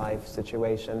and fife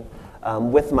situation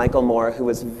with Michael Moore, who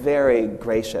was very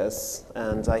gracious,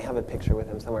 and I have a picture with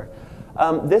him somewhere.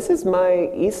 This is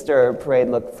my Easter parade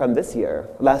look from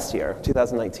last year,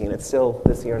 2019. It's still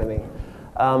this year to me.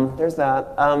 There's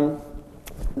that.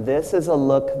 This is a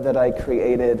look that I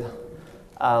created,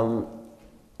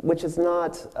 which is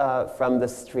not from the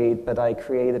street, but I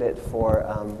created it for,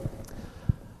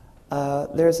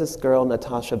 there's this girl,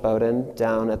 Natasha Bowden,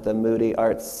 down at the Moody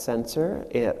Arts Center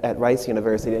at Rice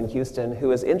University in Houston, who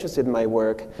was interested in my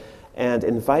work and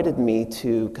invited me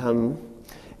to come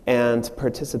and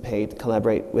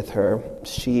collaborate with her.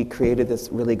 She created this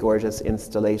really gorgeous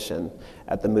installation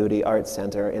at the Moody Arts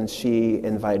Center, and she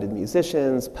invited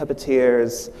musicians,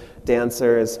 puppeteers,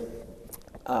 dancers,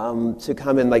 to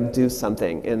come and do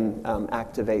something and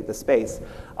activate the space.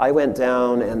 I went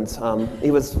down, and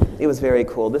it was very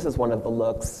cool. This is one of the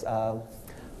looks.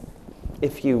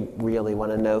 If you really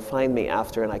want to know, find me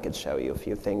after, and I could show you a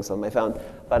few things on my phone.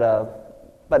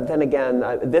 But then again,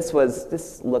 this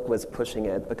look was pushing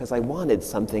it because I wanted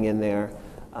something in there.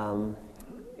 All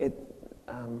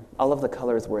of the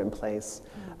colors were in place.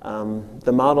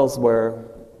 The models were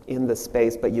in the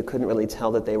space, but you couldn't really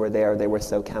tell that they were there. They were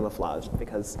so camouflaged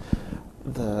because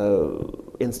the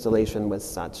installation was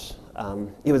such.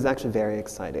 It was actually very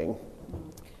exciting.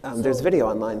 There's video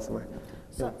online somewhere.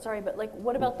 So, sorry, but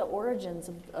what about the origins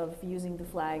of using the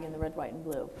flag in the red, white, and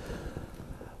blue?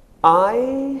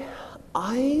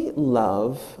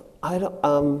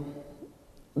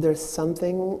 There's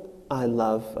something I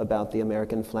love about the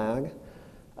American flag.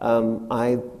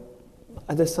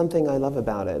 There's something I love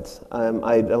about it.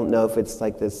 I don't know if it's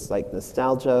this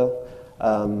nostalgia.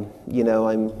 I'm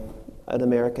an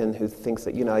American who thinks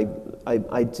that,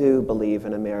 I do believe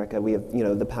in America. We have,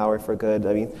 the power for good.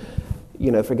 I mean,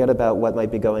 forget about what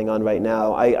might be going on right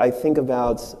now. I think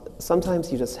about,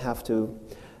 sometimes you just have to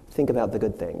think about the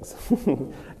good things.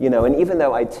 And even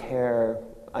though I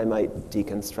might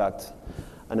deconstruct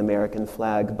an American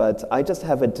flag, but I just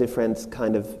have a different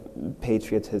kind of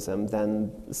patriotism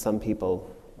than some people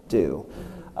do.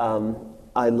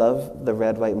 I love the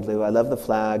red, white, and blue. I love the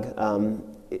flag.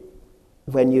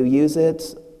 When you use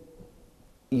it,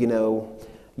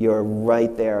 you're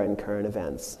right there in current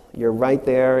events. You're right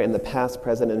there in the past,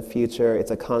 present, and future.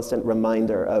 It's a constant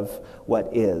reminder of what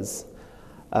is.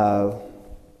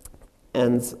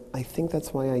 And I think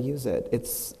that's why I use it.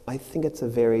 I think it's a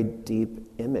very deep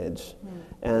image.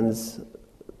 And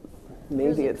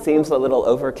maybe it seems a little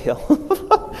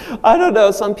overkill. I don't know,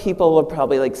 some people are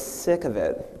probably sick of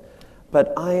it.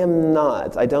 But I am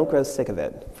not. I don't grow sick of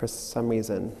it for some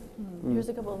reason. Here's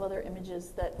a couple of other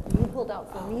images that you pulled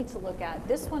out for me to look at.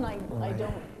 This one, I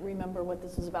don't remember what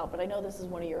this was about, but I know this is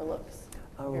one of your looks.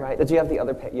 Oh, right. Did you have the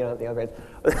other page? You don't have the other page?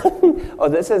 Oh,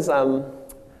 this is,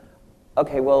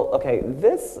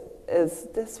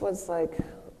 this was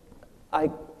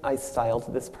I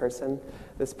styled this person.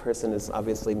 This person is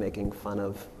obviously making fun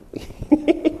of,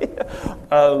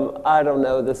 I don't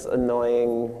know, this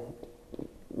annoying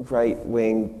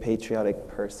right-wing patriotic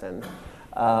person.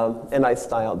 And I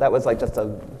styled, that was just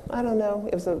I don't know,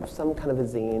 it was some kind of a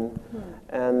zine.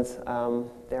 And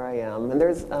there I am. And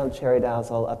there's Cherry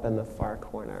Dazzle up in the far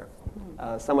corner.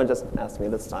 Someone just asked me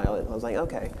to style it. I was like,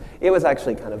 okay. It was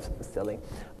actually kind of silly,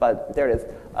 but there it is.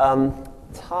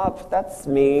 Top, that's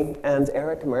me and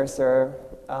Eric Mercer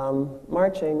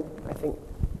marching. I think,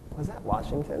 was that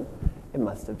Washington? It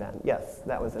must have been. Yes,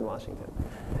 that was in Washington.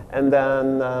 And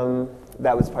then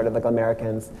that was part of the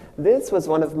Glamericans. This was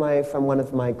from one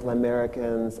of my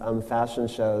Glamericans fashion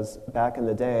shows back in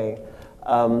the day.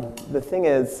 The thing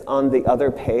is, on the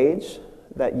other page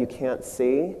that you can't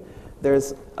see,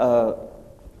 there's a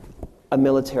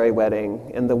military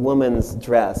wedding, and the woman's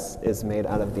dress is made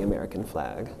out of the American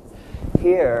flag.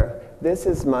 Here, this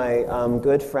is my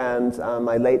good friend,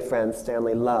 my late friend,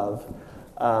 Stanley Love,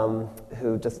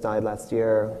 who just died last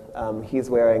year. He's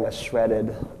wearing a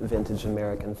shredded vintage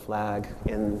American flag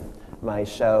in my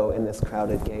show in this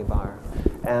crowded gay bar.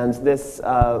 And this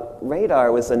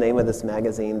Radar was the name of this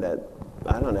magazine that,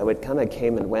 I don't know, it kind of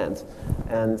came and went.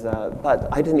 And, but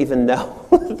I didn't even know.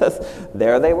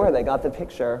 There they were, they got the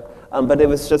picture. But it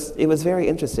was very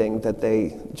interesting that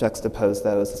they juxtaposed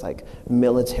those. It's like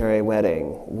military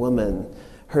wedding, woman,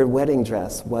 her wedding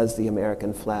dress was the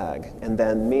American flag. And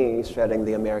then me shredding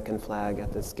the American flag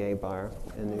at this gay bar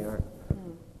in New York.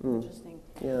 Interesting.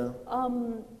 Yeah.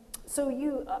 So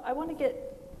I want to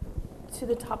get to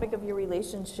the topic of your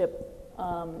relationship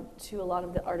to a lot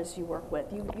of the artists you work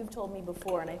with. You've told me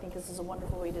before, and I think this is a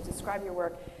wonderful way to describe your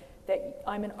work, that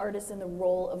I'm an artist in the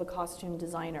role of a costume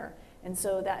designer. And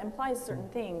so that implies certain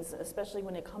things, especially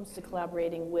when it comes to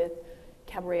collaborating with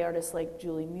cabaret artists like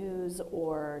Julie Muse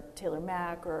or Taylor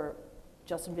Mack or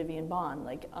Justin Vivian Bond,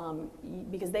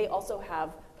 because they also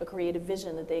have a creative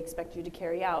vision that they expect you to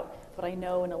carry out. But I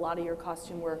know in a lot of your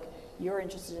costume work, you're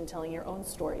interested in telling your own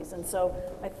stories. And so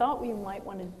I thought we might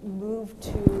want to move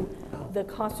to the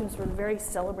costumes for the very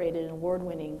celebrated and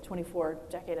award-winning 24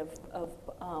 decade of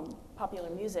popular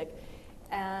music.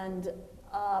 And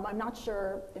I'm not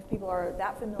sure if people are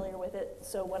that familiar with it.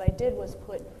 So what I did was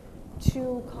put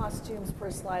 2 costumes per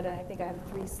slide, and I think I have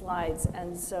 3 slides.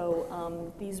 And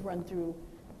so these run through,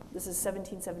 this is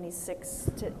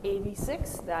 1776 to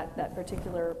 86, that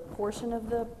particular portion of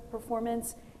the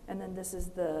performance. And then this is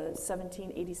the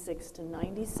 1786 to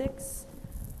 96,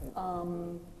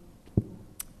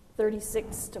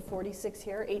 36 to 46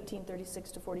 here,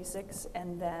 1836 to 46,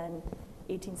 and then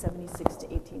 1876 to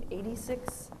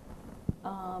 1886.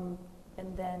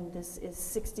 And then this is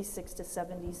 66 to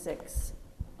 76.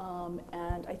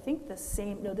 And I think the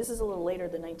same, no, this is a little later,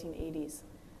 the 1980s.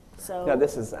 So No,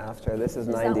 this is after. This is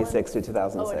 96 to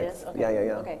 2006. Oh, it is? Okay.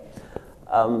 Yeah. Okay.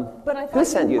 Who But I thought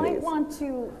sent you you might these? want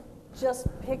to just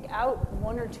pick out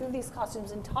 1 or 2 of these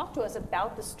costumes and talk to us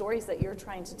about the stories that you're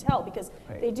trying to tell, because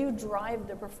Right. they do drive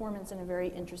the performance in a very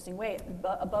interesting way,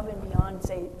 above and beyond,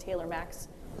 say, Taylor Mack's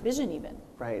vision even.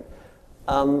 Right.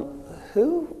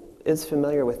 Who is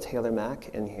familiar with Taylor Mack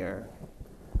in here?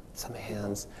 Some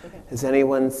hands. Okay. Has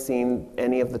anyone seen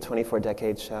any of the 24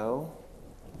 Decade show?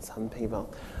 Some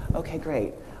people. Okay,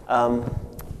 great.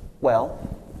 Well,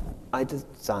 I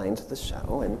designed the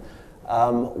show, and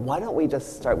why don't we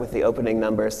just start with the opening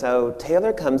number? So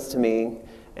Taylor comes to me,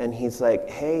 and he's like,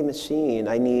 "Hey, Machine,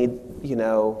 I need,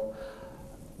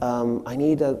 I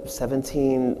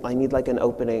need like an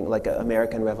opening, like an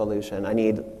American Revolution. I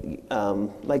need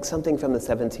like something from the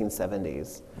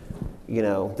 1770s.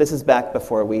 This is back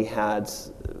before we had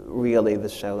really the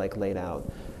show like laid out."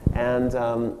 And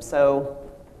so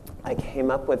I came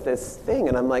up with this thing,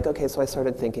 and I'm like, okay, so I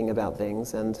started thinking about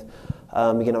things, and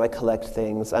I collect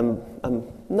things. I'm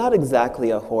not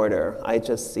exactly a hoarder. I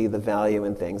just see the value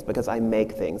in things because I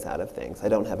make things out of things. I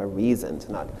don't have a reason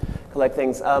to not collect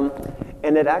things.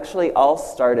 And it actually all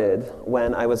started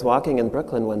when I was walking in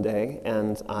Brooklyn one day,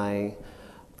 and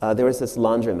there was this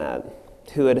laundromat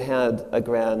who had had a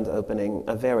grand opening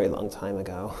a very long time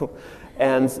ago.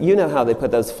 And you know how they put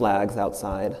those flags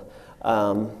outside.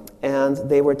 And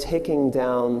they were taking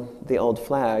down the old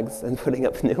flags and putting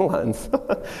up new ones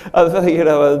of a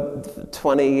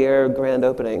 20-year grand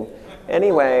opening.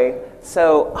 Anyway,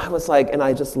 so I was like, and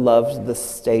I just loved the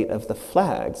state of the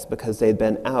flags because they'd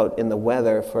been out in the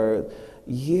weather for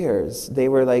years. They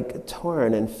were like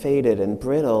torn and faded and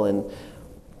brittle and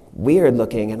weird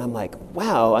looking, and I'm like,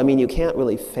 wow, I mean, you can't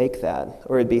really fake that,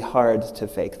 or it'd be hard to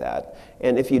fake that.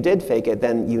 And if you did fake it,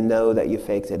 then you know that you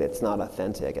faked it. It's not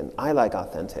authentic, and I like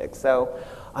authentic. So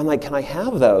I'm like, can I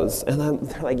have those? And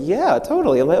they're like, yeah,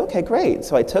 totally. I'm like, okay, great.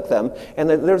 So I took them, and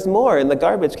there's more in the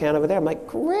garbage can over there. I'm like,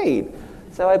 great.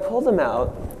 So I pulled them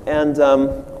out, and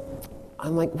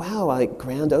I'm like, wow, like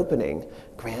grand opening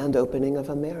of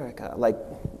America, like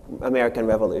American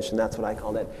Revolution, that's what I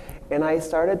called it. And I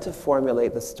started to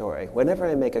formulate the story. Whenever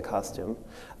I make a costume,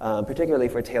 particularly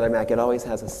for Taylor Mack, it always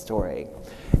has a story.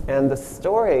 And the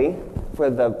story for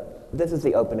this is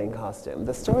the opening costume.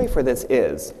 The story for this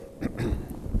is,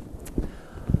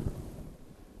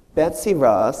 Betsy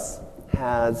Ross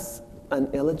has an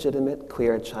illegitimate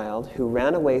queer child who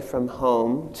ran away from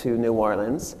home to New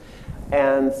Orleans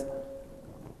and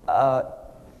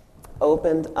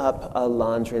opened up a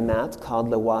laundromat called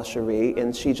La Washerie,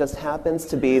 and she just happens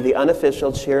to be the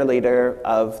unofficial cheerleader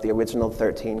of the original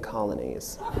 13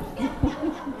 colonies.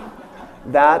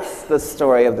 That's the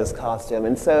story of this costume.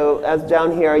 And so as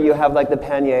down here, you have like the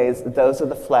panniers. Those are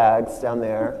the flags down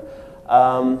there.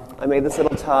 I made this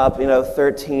little top,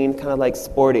 13, kind of like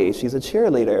sporty. She's a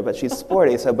cheerleader, but she's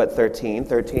sporty, but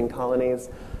 13 colonies.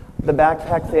 The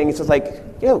backpack thing is just like,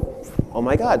 oh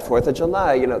my God, 4th of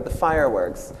July, the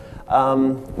fireworks.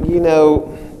 The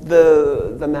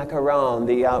macaron,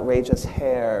 the outrageous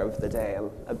hair of the day. I'm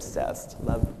obsessed,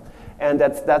 love. And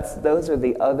those are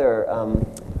the other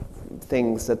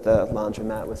things that the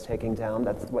laundromat was taking down.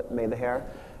 That's what made the hair.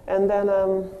 And then,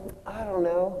 I don't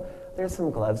know, there's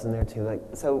some gloves in there too.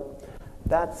 So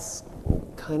that's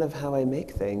kind of how I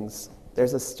make things.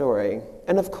 There's a story.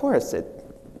 And of course,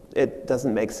 it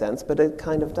doesn't make sense, but it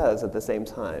kind of does at the same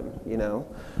time,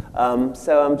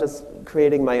 So I'm just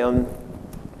creating my own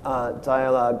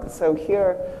dialogue. So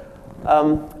here, I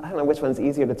don't know which one's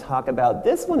easier to talk about.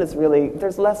 This one is really,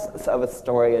 there's less of a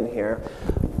story in here.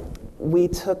 We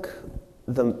took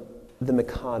the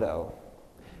Mikado,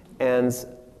 and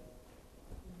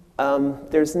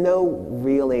there's no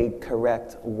really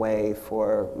correct way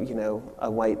for, a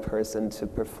white person to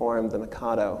perform the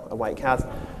Mikado, a white cast.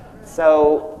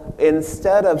 So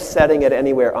instead of setting it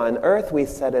anywhere on Earth, we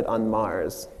set it on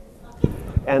Mars.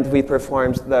 And we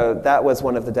performed, that was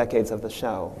one of the decades of the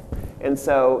show. And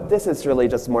so this is really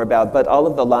just more about, but all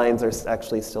of the lines are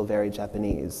actually still very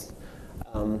Japanese.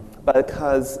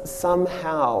 Because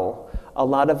somehow a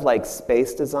lot of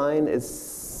space design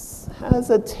has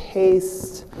a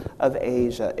taste of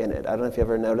Asia in it. I don't know if you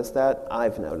ever noticed that.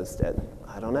 I've noticed it.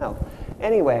 I don't know.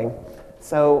 Anyway,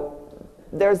 so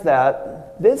there's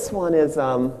that. This one is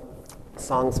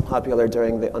songs popular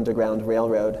during the Underground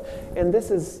Railroad. And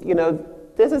this is,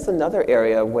 this is another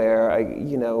area where I'm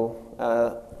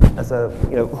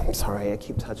sorry, I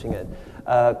keep touching it.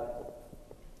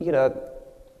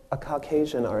 A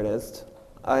Caucasian artist,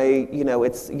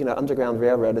 it's, Underground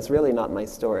Railroad is really not my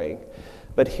story.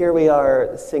 But here we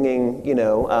are singing,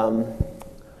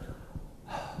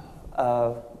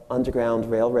 Underground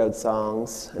Railroad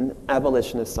songs and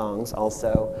abolitionist songs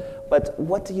also. But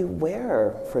what do you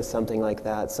wear for something like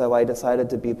that? So I decided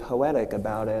to be poetic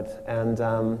about it. And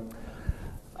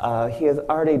he has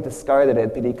already discarded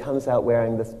it, but he comes out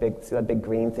wearing this that big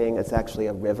green thing. It's actually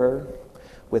a river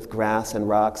with grass and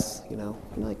rocks,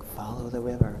 follow the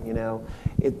river,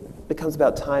 It becomes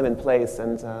about time and place,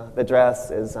 and the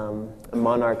dress is a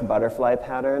monarch butterfly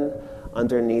pattern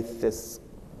underneath this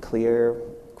clear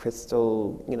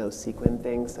crystal, sequin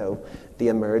thing. So the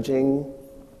emerging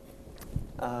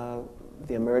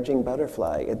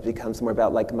butterfly, it becomes more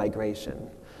about migration.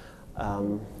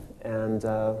 And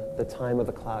the time of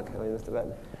the clock,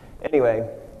 anyway,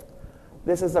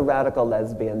 this is a radical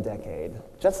lesbian decade.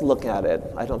 Just look at it.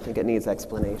 I don't think it needs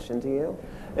explanation, do you?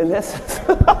 And this is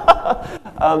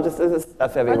just this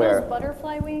stuff everywhere. Are those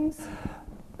butterfly wings?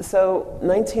 So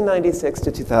 1996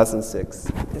 to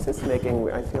 2006. Is this making,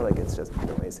 I feel like it's just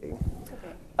noisy.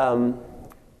 Okay.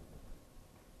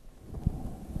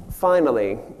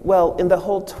 Finally, well, in the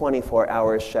whole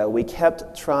 24-hour show, we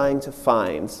kept trying to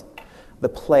find the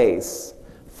place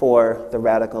for the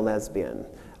radical lesbian.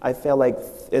 I feel like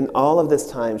in all of this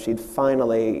time, she'd just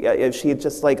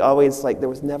always, there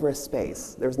was never a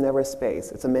space. There was never a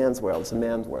space. It's a man's world. It's a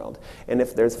man's world. And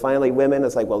if there's finally women,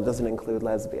 it's well, it doesn't include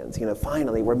lesbians.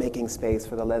 Finally, we're making space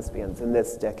for the lesbians in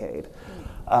this decade.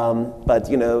 But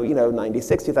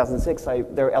 96, 2006,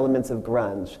 there are elements of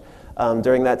grunge.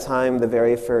 During that time, the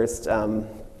very first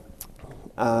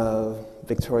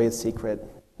Victoria's Secret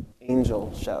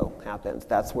Angel show happened.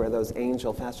 That's where those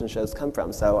angel fashion shows come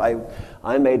from. So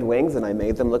I made wings and I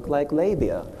made them look like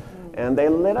labia. And they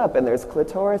lit up, and there's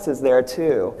clitorises there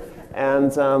too.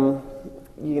 And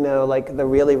the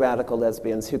really radical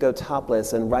lesbians who go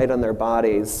topless and write on their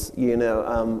bodies,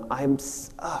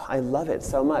 I love it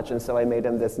so much. And so I made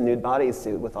them this nude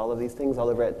bodysuit with all of these things all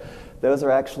over it. Those are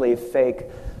actually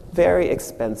fake, very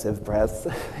expensive breasts.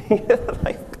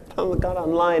 Got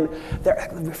online.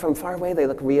 From far away, they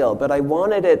look real. But I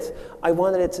wanted it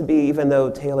to be, even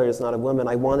though Taylor is not a woman,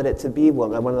 I wanted it to be a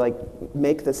woman. I wanted to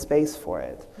make the space for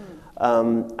it.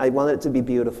 I wanted it to be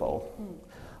beautiful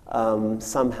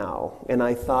somehow. And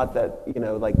I thought that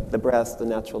the breasts, the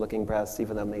natural-looking breasts,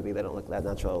 even though maybe they don't look that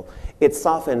natural, it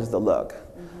softens the look.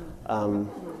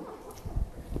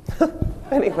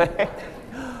 Anyway.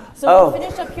 So we'll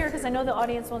finish up here because I know the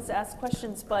audience wants to ask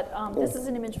questions, but this is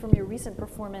an image from your recent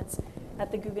performance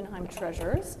at the Guggenheim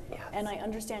Treasures. Yes. And I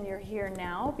understand you're here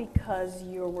now because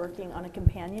you're working on a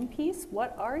companion piece.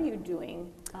 What are you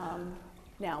doing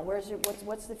now?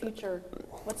 What's the future?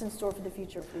 What's in store for the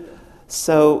future for you?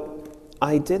 So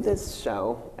I did this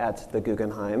show at the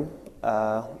Guggenheim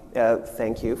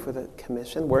Thank you for the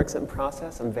commission. Works in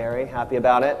process. I'm very happy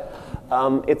about it.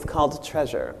 It's called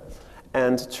Treasure.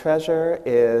 And Treasure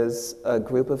is a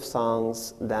group of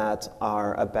songs that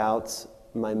are about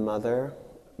my mother,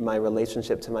 my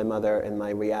relationship to my mother, and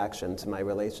my reaction to my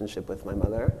relationship with my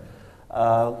mother.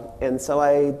 And so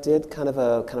I did kind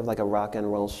of like a rock and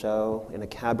roll show in a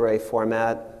cabaret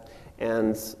format,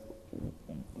 and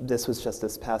this was just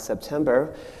this past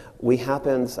September.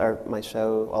 My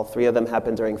show, all three of them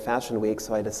happened during Fashion Week,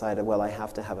 so I decided, well, I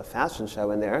have to have a fashion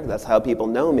show in there. That's how people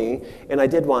know me. And I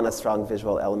did want a strong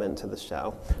visual element to the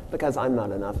show, because I'm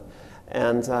not enough.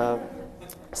 And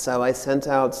so I sent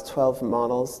out 12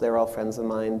 models. They're all friends of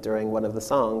mine during one of the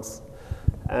songs.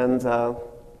 And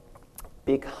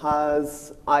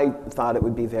because I thought it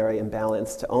would be very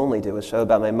imbalanced to only do a show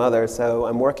about my mother, so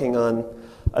I'm working on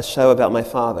a show about my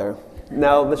father.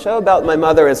 Now, the show about my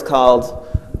mother is called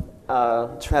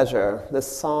Treasure. The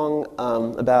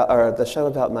show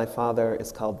about my father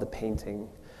is called The Painting,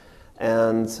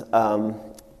 and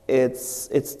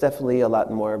it's definitely a lot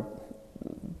more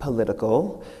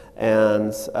political,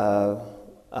 and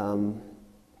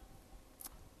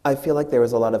I feel like there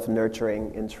was a lot of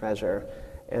nurturing in Treasure.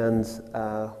 And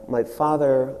my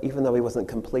father, even though he wasn't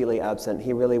completely absent,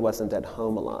 he really wasn't at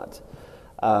home a lot.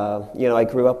 I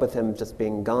grew up with him just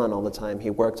being gone all the time. He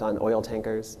worked on oil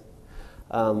tankers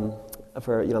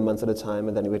for months at a time,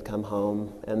 and then he would come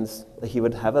home, and he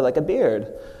would have a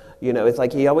beard. It's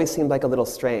like he always seemed like a little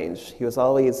strange. He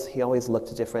always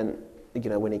looked different,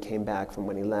 when he came back from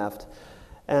when he left,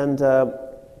 and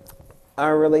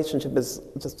our relationship has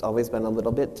just always been a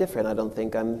little bit different. I don't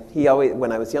think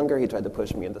when I was younger, he tried to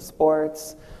push me into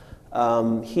sports.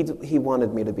 He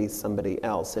wanted me to be somebody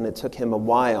else, and it took him a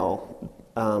while,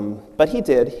 but he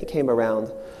did. He came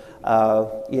around.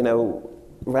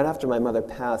 Right after my mother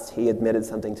passed, he admitted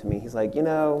something to me. He's like,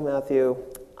 Matthew,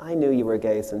 I knew you were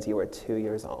gay since you were 2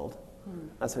 years old.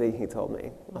 That's what he told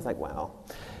me. I was like, wow.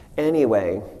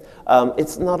 Anyway,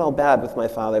 it's not all bad with my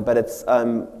father, but it's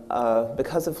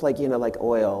because of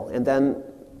oil. And then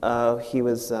he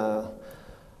was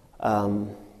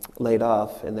laid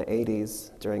off in the 80s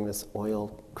during this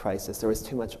oil crisis. There was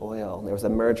too much oil. There was a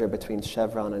merger between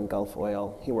Chevron and Gulf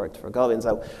Oil. He worked for Gulf, and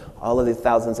so all of these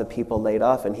thousands of people laid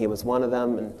off, and he was one of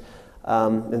them.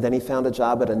 And then he found a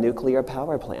job at a nuclear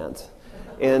power plant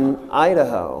in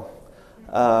Idaho.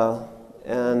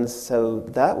 And so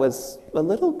that was a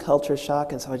little culture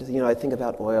shock, and so I think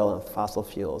about oil and fossil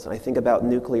fuels, and I think about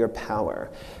nuclear power,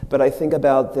 but I think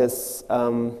about this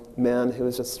man who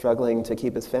is just struggling to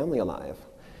keep his family alive,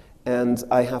 and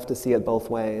I have to see it both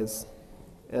ways.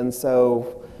 And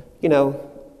so,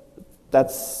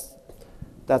 that's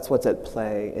what's at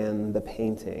play in the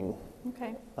painting.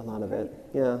 Okay. A lot of it,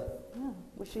 yeah. Yeah,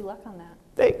 wish you luck on that.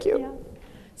 Thank you. Yeah.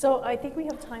 So I think we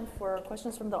have time for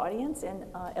questions from the audience, and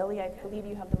Ellie, I believe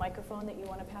you have the microphone that you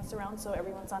want to pass around so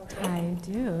everyone's on tape. I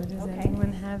do. Does Okay.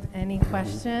 anyone have any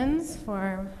questions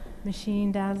for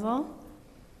Machine Dazzle?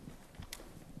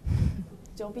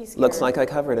 Don't be scared. Looks like I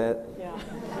covered it. Yeah.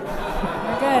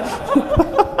 We're good.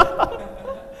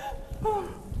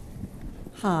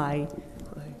 Hi.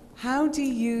 How do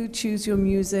you choose your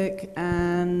music,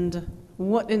 and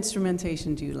what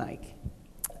instrumentation do you like?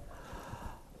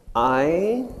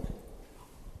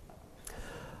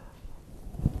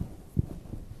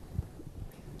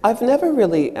 I've never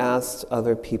really asked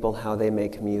other people how they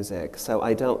make music, so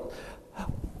I don't,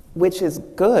 which is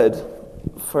good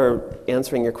for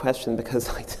answering your question, because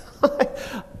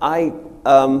I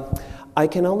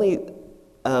can only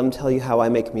tell you how I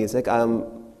make music.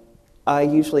 I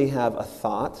usually have a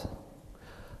thought.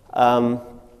 I'm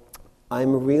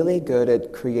really good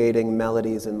at creating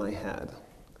melodies in my head.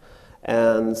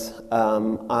 And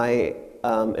I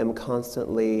am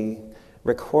constantly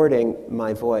recording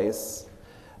my voice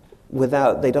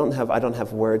without, I don't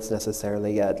have words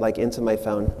necessarily yet, like into my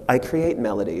phone. I create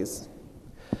melodies.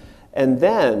 And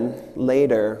then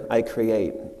later I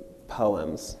create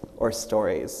poems or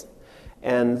stories.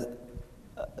 And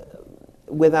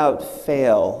without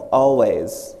fail,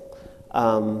 always,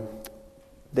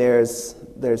 there's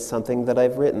something that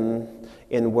I've written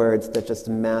in words that just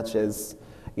matches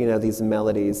these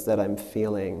melodies that I'm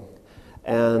feeling.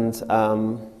 And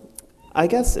I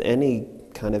guess any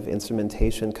kind of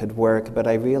instrumentation could work, but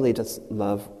I really just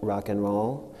love rock and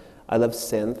roll. I love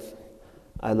synth.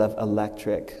 I love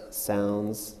electric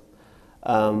sounds.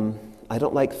 I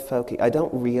don't like folky. I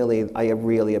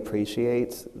really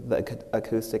appreciate the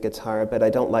acoustic guitar, but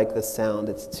I don't like the sound.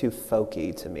 It's too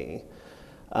folky to me.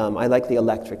 I like the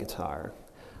electric guitar.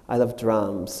 I love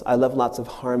drums. I love lots of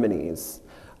harmonies.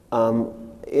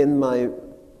 In my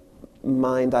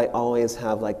mind, I always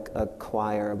have like a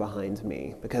choir behind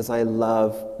me because I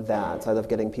love that. I love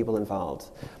getting people involved.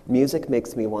 Music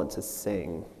makes me want to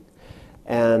sing.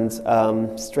 And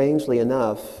strangely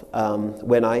enough,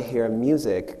 when I hear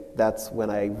music, that's when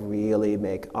I really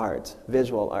make art,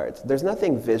 visual art. There's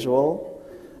nothing visual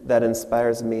that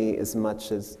inspires me as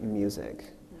much as music.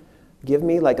 Give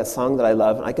me like a song that I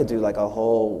love, and I could do like a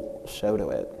whole show to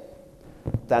it.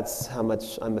 That's how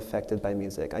much I'm affected by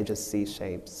music. I just see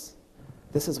shapes.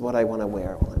 This is what I want to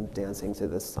wear while I'm dancing to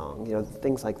this song. You know,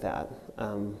 things like that.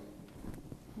 And,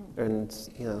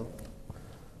 you know,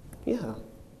 yeah.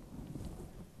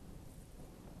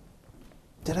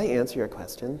 Did I answer your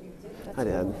question? I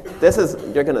did. This is,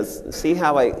 you're going to see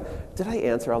how did I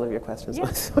answer all of your questions?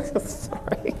 Yes.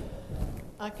 Sorry.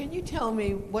 Can you tell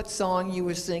me what song you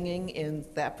were singing in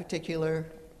that particular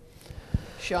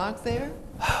shot there?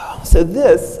 So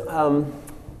this,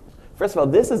 first of all,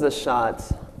 this is a shot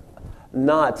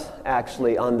not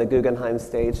actually on the Guggenheim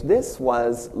stage. This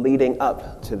was leading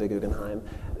up to the Guggenheim.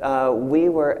 We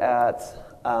were at,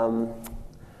 oh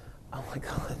my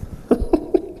God.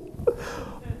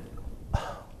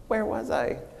 Where was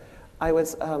I? I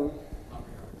was,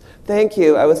 thank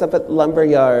you, I was up at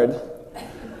Lumberyard,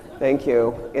 thank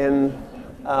you, in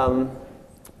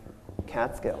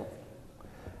Catskill.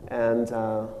 And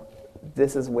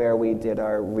this is where we did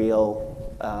our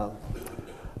real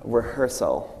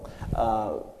rehearsal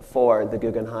for the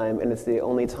Guggenheim, and it's the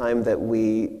only time that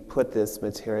we put this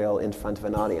material in front of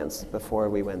an audience before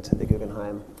we went to the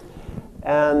Guggenheim.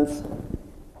 And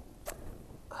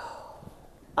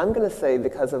I'm going to say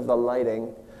because of the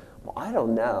lighting, well, I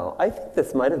don't know. I think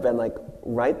this might have been like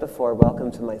right before Welcome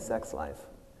to My Sex Life.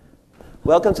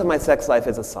 Welcome to My Sex Life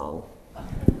is a song.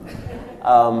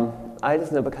 I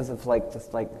just know because of like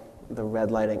just like the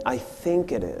red lighting. I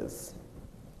think it is.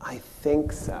 I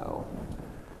think so.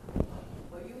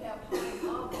 Well, you have High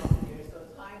Mom on here, so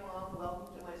it's High Mom, Welcome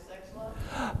to My Sex Life?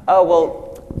 Oh,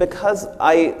 well, because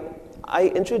I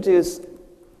introduced,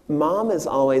 Mom is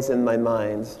always in my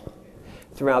mind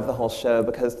throughout the whole show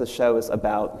because the show is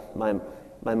about my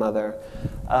mother.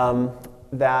 I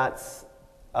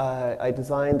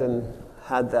designed and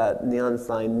had that neon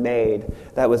sign made.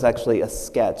 That was actually a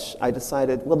sketch. I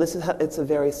decided, well, it's a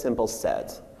very simple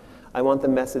set. I want the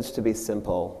message to be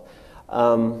simple.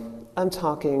 I'm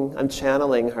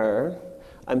channeling her.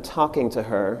 I'm talking to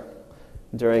her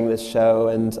during this show,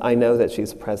 and I know that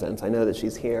she's present. I know that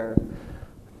she's here.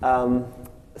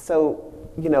 So,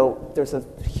 you know, there's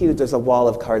a wall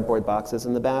of cardboard boxes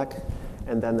in the back,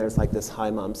 and then there's like this Hi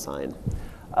Mom sign.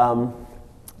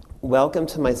 Welcome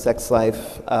to My Sex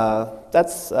Life.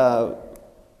 That's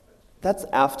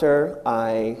after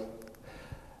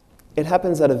it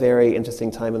happens at a very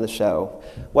interesting time in the show.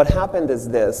 What happened is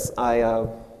this, I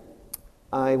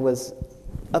was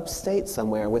upstate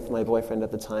somewhere with my boyfriend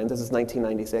at the time. This is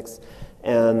 1996,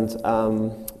 and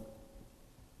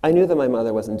I knew that my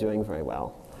mother wasn't doing very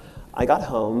well. I got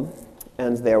home,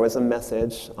 and there was a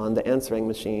message on the answering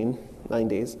machine,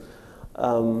 90s,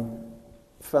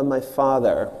 from my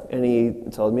father, and he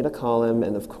told me to call him,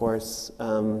 and of course,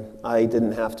 I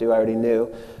didn't have to, I already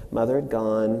knew. Mother had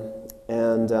gone,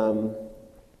 and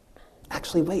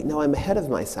actually, wait, no, I'm ahead of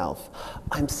myself.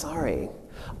 I'm sorry.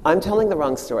 I'm telling the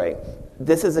wrong story.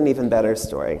 This is an even better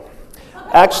story.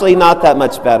 Actually, not that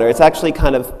much better. It's actually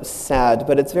kind of sad,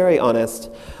 but it's very honest.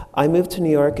 I moved to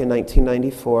New York in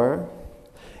 1994.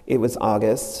 It was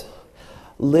August.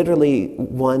 Literally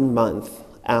 1 month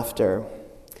after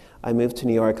I moved to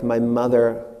New York, my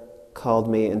mother called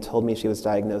me and told me she was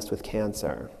diagnosed with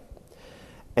cancer.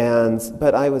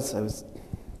 But I was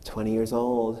 20 years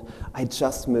old. I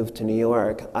just moved to New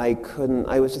York. I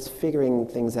was just figuring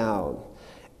things out.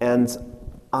 And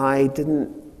I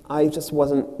just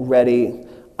wasn't ready.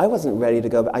 I wasn't ready to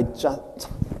go, but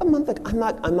a month ago,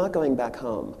 I'm not going back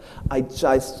home. I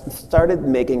just started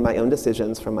making my own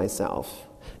decisions for myself.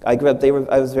 I grew up,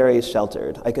 I was very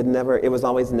sheltered. It was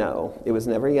always no. It was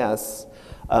never yes.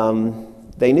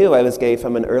 They knew I was gay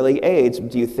from an early age.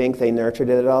 Do you think they nurtured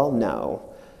it at all? No.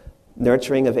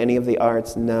 Nurturing of any of the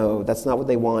arts? No. That's not what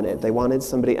they wanted. They wanted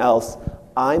somebody else.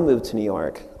 I moved to New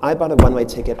York. I bought a one-way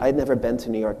ticket. I'd never been to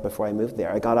New York before I moved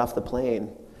there. I got off the plane.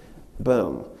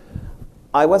 Boom.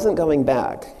 I wasn't going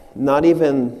back, not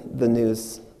even the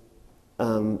news.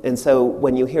 And so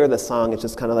when you hear the song, it's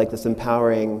just kind of like this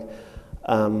empowering,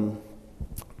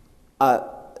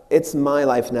 it's my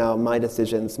life now, my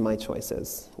decisions, my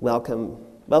choices. Welcome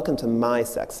to my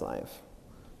sex life.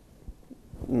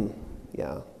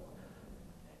 Yeah.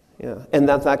 Yeah, and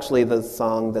that's actually the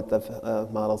song that the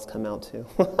models come out to.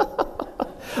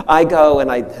 I go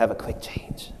and I have a quick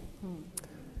change.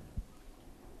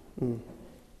 Mm.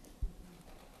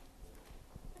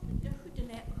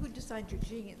 Who designed your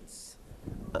jeans?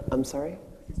 I'm sorry?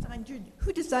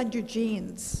 Who designed your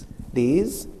jeans?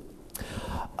 These?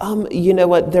 You know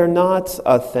what? They're not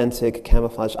authentic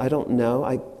camouflage. I don't know.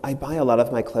 I buy a lot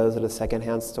of my clothes at a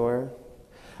secondhand store.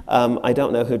 I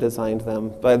don't know who designed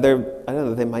them, but I don't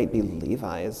know, they might be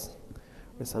Levi's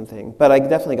or something. But I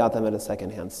definitely got them at a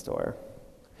secondhand store.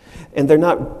 And they're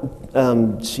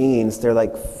not jeans, they're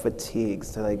like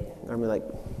fatigues. They're like,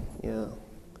 yeah.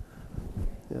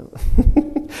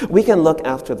 We can look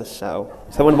after the show.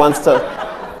 Someone wants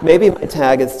to, maybe my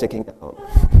tag is sticking out.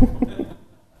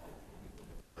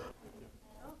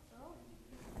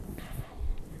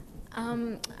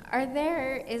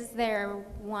 Is there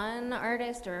one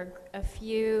artist or a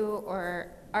few or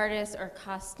artists or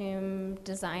costume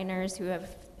designers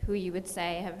who you would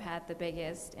say have had the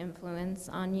biggest influence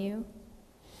on you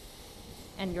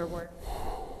and your work?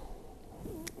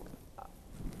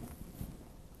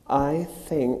 I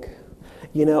think,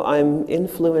 I'm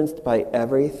influenced by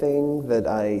everything that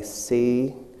I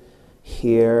see,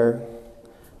 hear,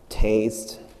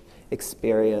 taste,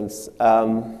 experience.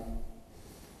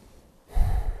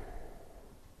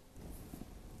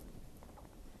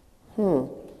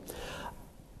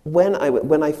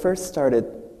 When I first started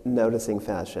noticing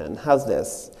fashion, how's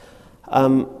this?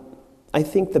 I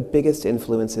think the biggest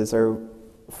influences are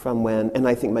from and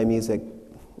I think my music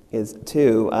is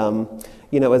too, I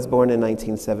was born in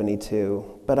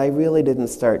 1972, but I really didn't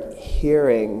start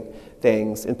hearing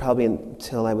things probably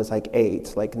until I was like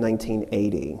 8, like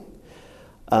 1980,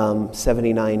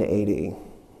 79, 80,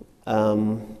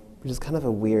 which is kind of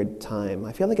a weird time.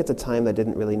 I feel like it's a time that I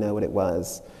didn't really know what it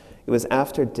was. It was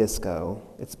after disco.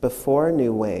 It's before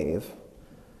New Wave.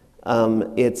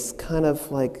 It's kind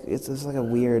of like, it's like a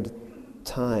weird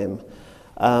time.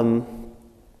 I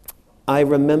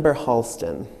remember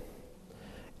Halston,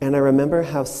 and I remember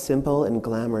how simple and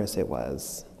glamorous it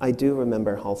was. I do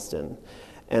remember Halston,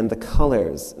 and the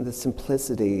colors, the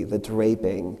simplicity, the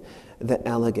draping, the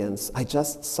elegance. I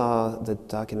just saw the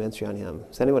documentary on him.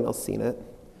 Has anyone else seen it?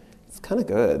 It's kind of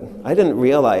good. I didn't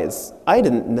know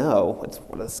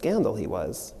what a scandal he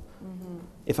was,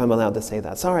 if I'm allowed to say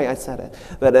that. Sorry, I said it.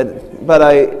 But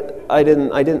I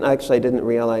didn't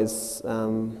realize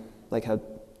how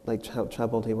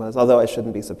troubled he was, although I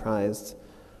shouldn't be surprised.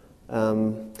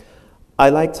 I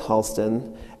liked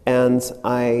Halston, and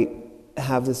I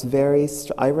have this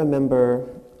I remember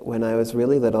when I was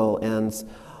really little, and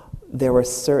there were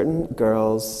certain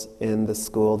girls in the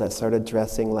school that started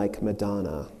dressing like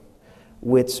Madonna,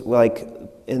 which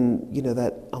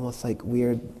that almost like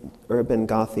weird urban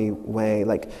gothy way,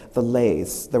 like the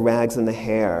lace, the rags in the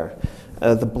hair,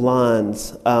 the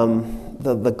blondes,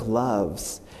 the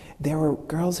gloves. There were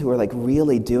girls who were like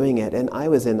really doing it, and I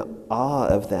was in awe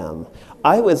of them.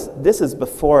 This is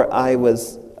before I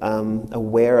was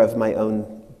aware of my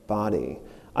own body.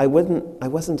 I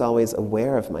wasn't always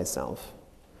aware of myself,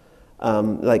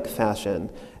 like fashion.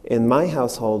 In my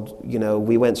household,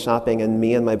 we went shopping, and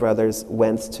me and my brothers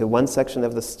went to one section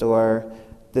of the store.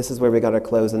 This is where we got our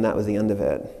clothes, and that was the end of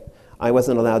it. I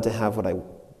wasn't allowed to have what I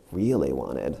really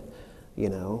wanted,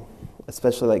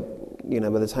 especially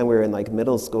by the time we were in like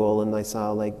middle school, and I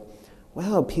saw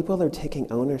wow, people are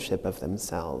taking ownership of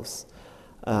themselves.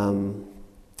 And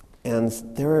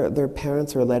their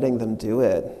parents were letting them do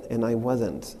it, and I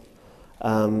wasn't.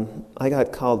 I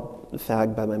got called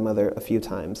fag by my mother a few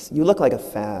times. You look like a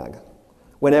fag,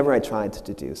 whenever I tried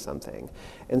to do something.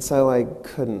 And so I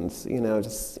couldn't,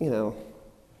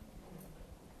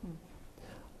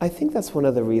 I think that's one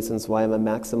of the reasons why I'm a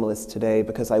maximalist today,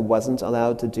 because I wasn't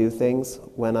allowed to do things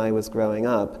when I was growing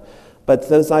up. But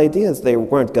those ideas, they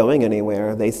weren't going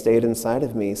anywhere. They stayed inside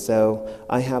of me, so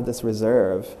I have this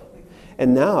reserve.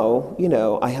 And now,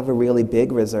 I have a really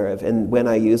big reserve, and when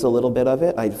I use a little bit of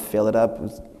it, I fill it up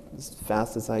as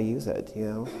fast as I use it,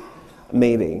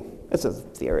 Maybe. It's a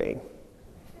theory.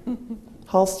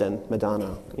 Halston,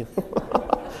 Madonna,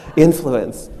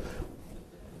 influence.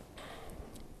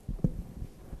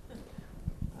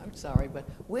 I'm sorry, but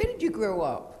where did you grow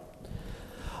up?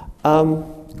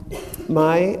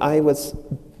 I was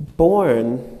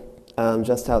born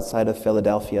just outside of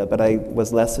Philadelphia, but I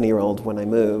was less than a year old when I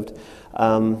moved.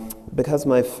 Because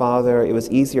my father, it was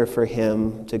easier for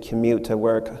him to commute to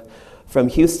work from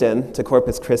Houston to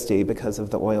Corpus Christi because of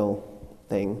the oil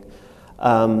thing.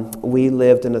 We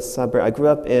lived in a suburb. I grew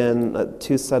up in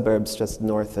 2 suburbs just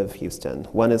north of Houston.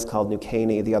 One is called New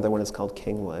Caney, the other one is called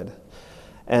Kingwood.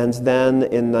 And then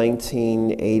in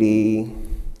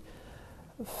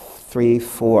 1983,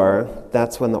 4,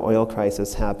 that's when the oil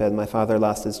crisis happened. My father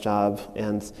lost his job,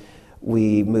 and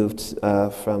we moved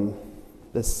from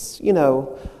this,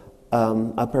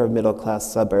 upper middle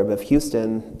class suburb of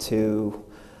Houston to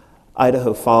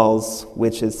Idaho Falls,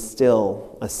 which is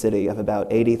still a city of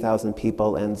about 80,000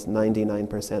 people and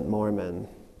 99% Mormon.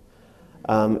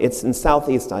 It's in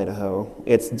southeast Idaho.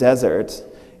 It's desert.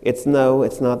 It's not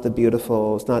it's not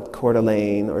Coeur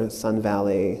d'Alene or Sun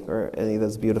Valley or any of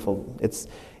those beautiful, it's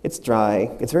dry.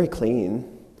 It's very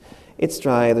clean. It's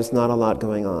dry. There's not a lot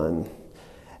going on.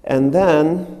 And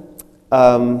then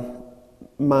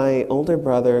my older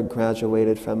brother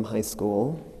graduated from high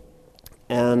school,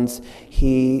 and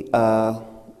he started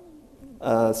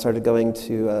going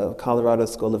to Colorado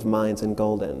School of Mines in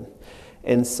Golden.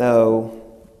 And so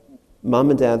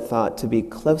Mom and Dad thought to be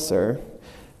closer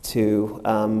to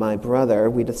my brother,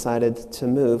 we decided to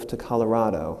move to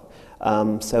Colorado.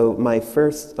 So my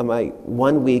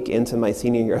 1 week into my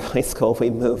senior year of high school,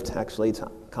 we moved actually to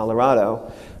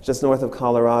Colorado, just north of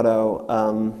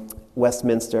Colorado,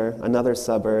 Westminster, another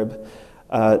suburb,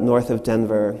 north of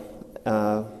Denver.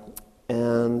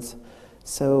 And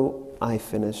so I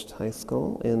finished high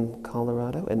school in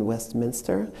Colorado, in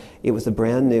Westminster. It was a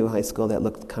brand new high school that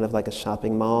looked kind of like a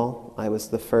shopping mall. I was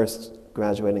the first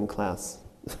graduating class,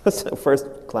 first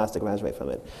class to graduate from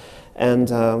it. And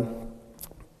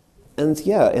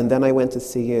then I went to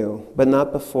CU, but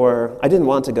not before. I didn't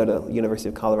want to go to University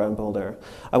of Colorado in Boulder.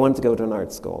 I wanted to go to an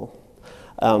art school,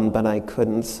 but I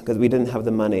couldn't because we didn't have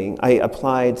the money. I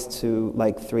applied to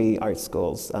like 3 art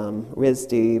schools,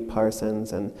 RISD,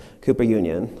 Parsons, and Cooper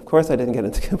Union. Of course, I didn't get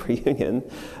into Cooper Union.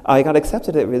 I got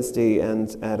accepted at RISD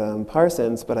and at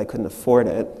Parsons, but I couldn't afford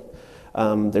it.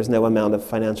 There's no amount of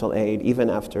financial aid, even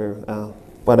after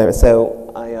whatever.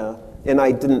 So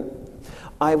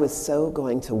I was so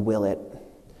going to will it.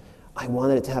 I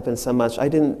wanted it to happen so much. I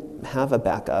didn't have a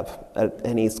backup at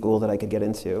any school that I could get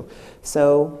into.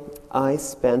 So I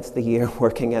spent the year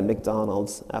working at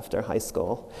McDonald's after high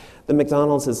school. The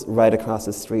McDonald's is right across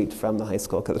the street from the high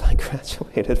school that I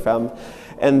graduated from.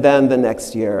 And then the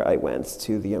next year I went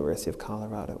to the University of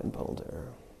Colorado in Boulder.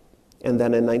 And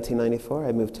then in 1994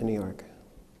 I moved to New York.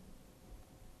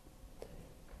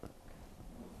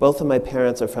 Both of my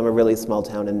parents are from a really small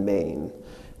town in Maine,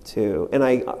 too. And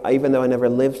I even though I never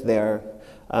lived there,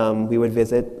 we would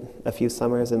visit a few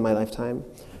summers in my lifetime.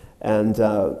 And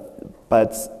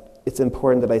but it's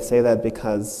important that I say that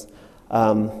because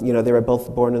they were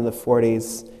both born in the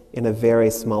 40s in a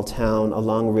very small town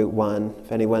along Route 1.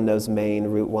 If anyone knows Maine,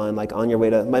 Route 1, like on your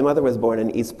way to. My mother was born in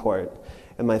Eastport,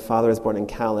 and my father was born in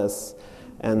Calais.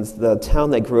 And the town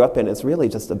they grew up in is really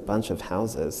just a bunch of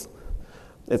houses.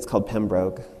 It's called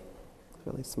Pembroke. It's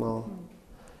really small.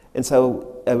 And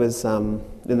so it was, then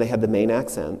they had the Maine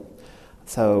accent.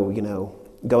 So,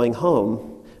 going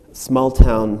home, small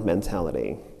town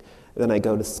mentality. Then I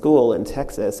go to school in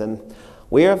Texas, and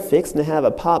we're fixing to have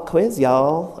a pop quiz,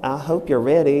 y'all. I hope you're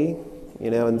ready.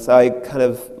 And so I kind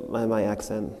of, my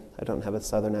accent, I don't have a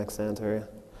southern accent, or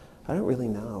I don't really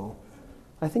know.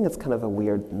 I think it's kind of a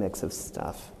weird mix of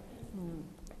stuff.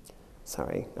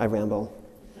 Sorry, I ramble.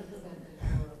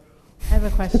 I have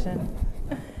a question.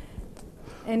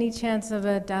 Any chance of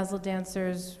a Dazzle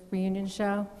Dancers reunion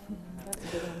show? That's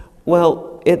a good one.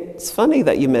 Well, it's funny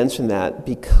that you mentioned that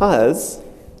because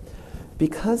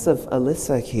of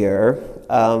Elissa here,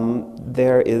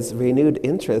 there is renewed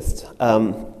interest.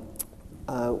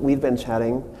 We've been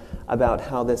chatting about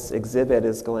how this exhibit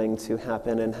is going to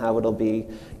happen and how it'll be,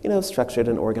 structured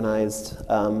and organized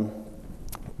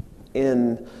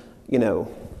in,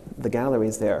 the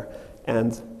galleries there.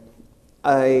 And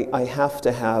I have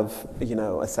to have,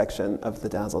 a section of the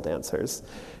Dazzle Dancers.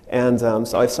 And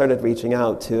so I've started reaching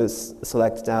out to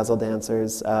select Dazzle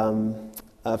Dancers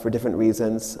for different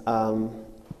reasons.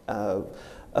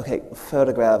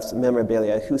 Photographs,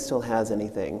 memorabilia, who still has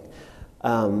anything?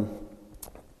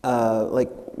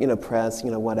 Press,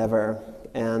 whatever.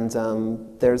 And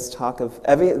there's talk of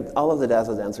all of the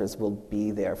Dazzle Dancers will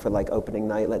be there for opening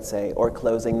night, let's say, or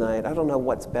closing night. I don't know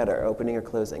what's better, opening or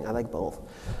closing. I like both.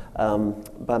 I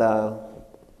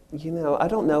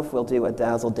don't know if we'll do a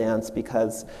Dazzle dance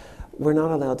because we're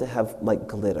not allowed to have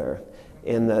glitter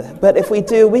in the. But if we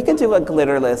do, we can do a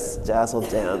glitterless Dazzle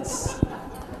dance.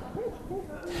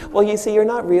 Well, you see, you're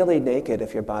not really naked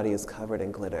if your body is covered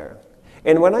in glitter.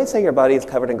 And when I say your body is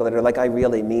covered in glitter, I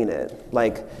really mean it.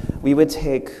 We would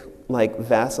take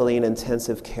Vaseline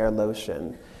intensive care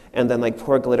lotion and then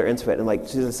pour glitter into it and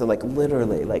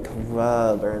literally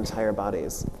rub our entire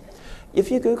bodies.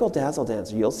 If you Google Dazzle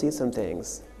Dancer, you'll see some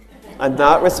things. I'm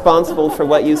not responsible for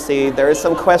what you see. There are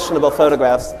some questionable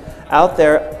photographs out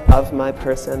there of my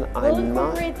person. We'll I'm not.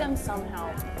 incorporate them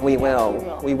somehow. We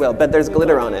will. But there's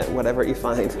glitter on it, whatever you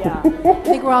find. Yeah. I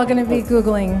think we're all going to be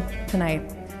Googling tonight.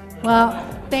 Well,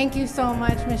 thank you so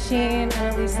much, Machine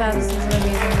and Elissa. This was an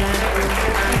amazing event.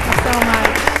 Thank you so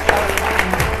much.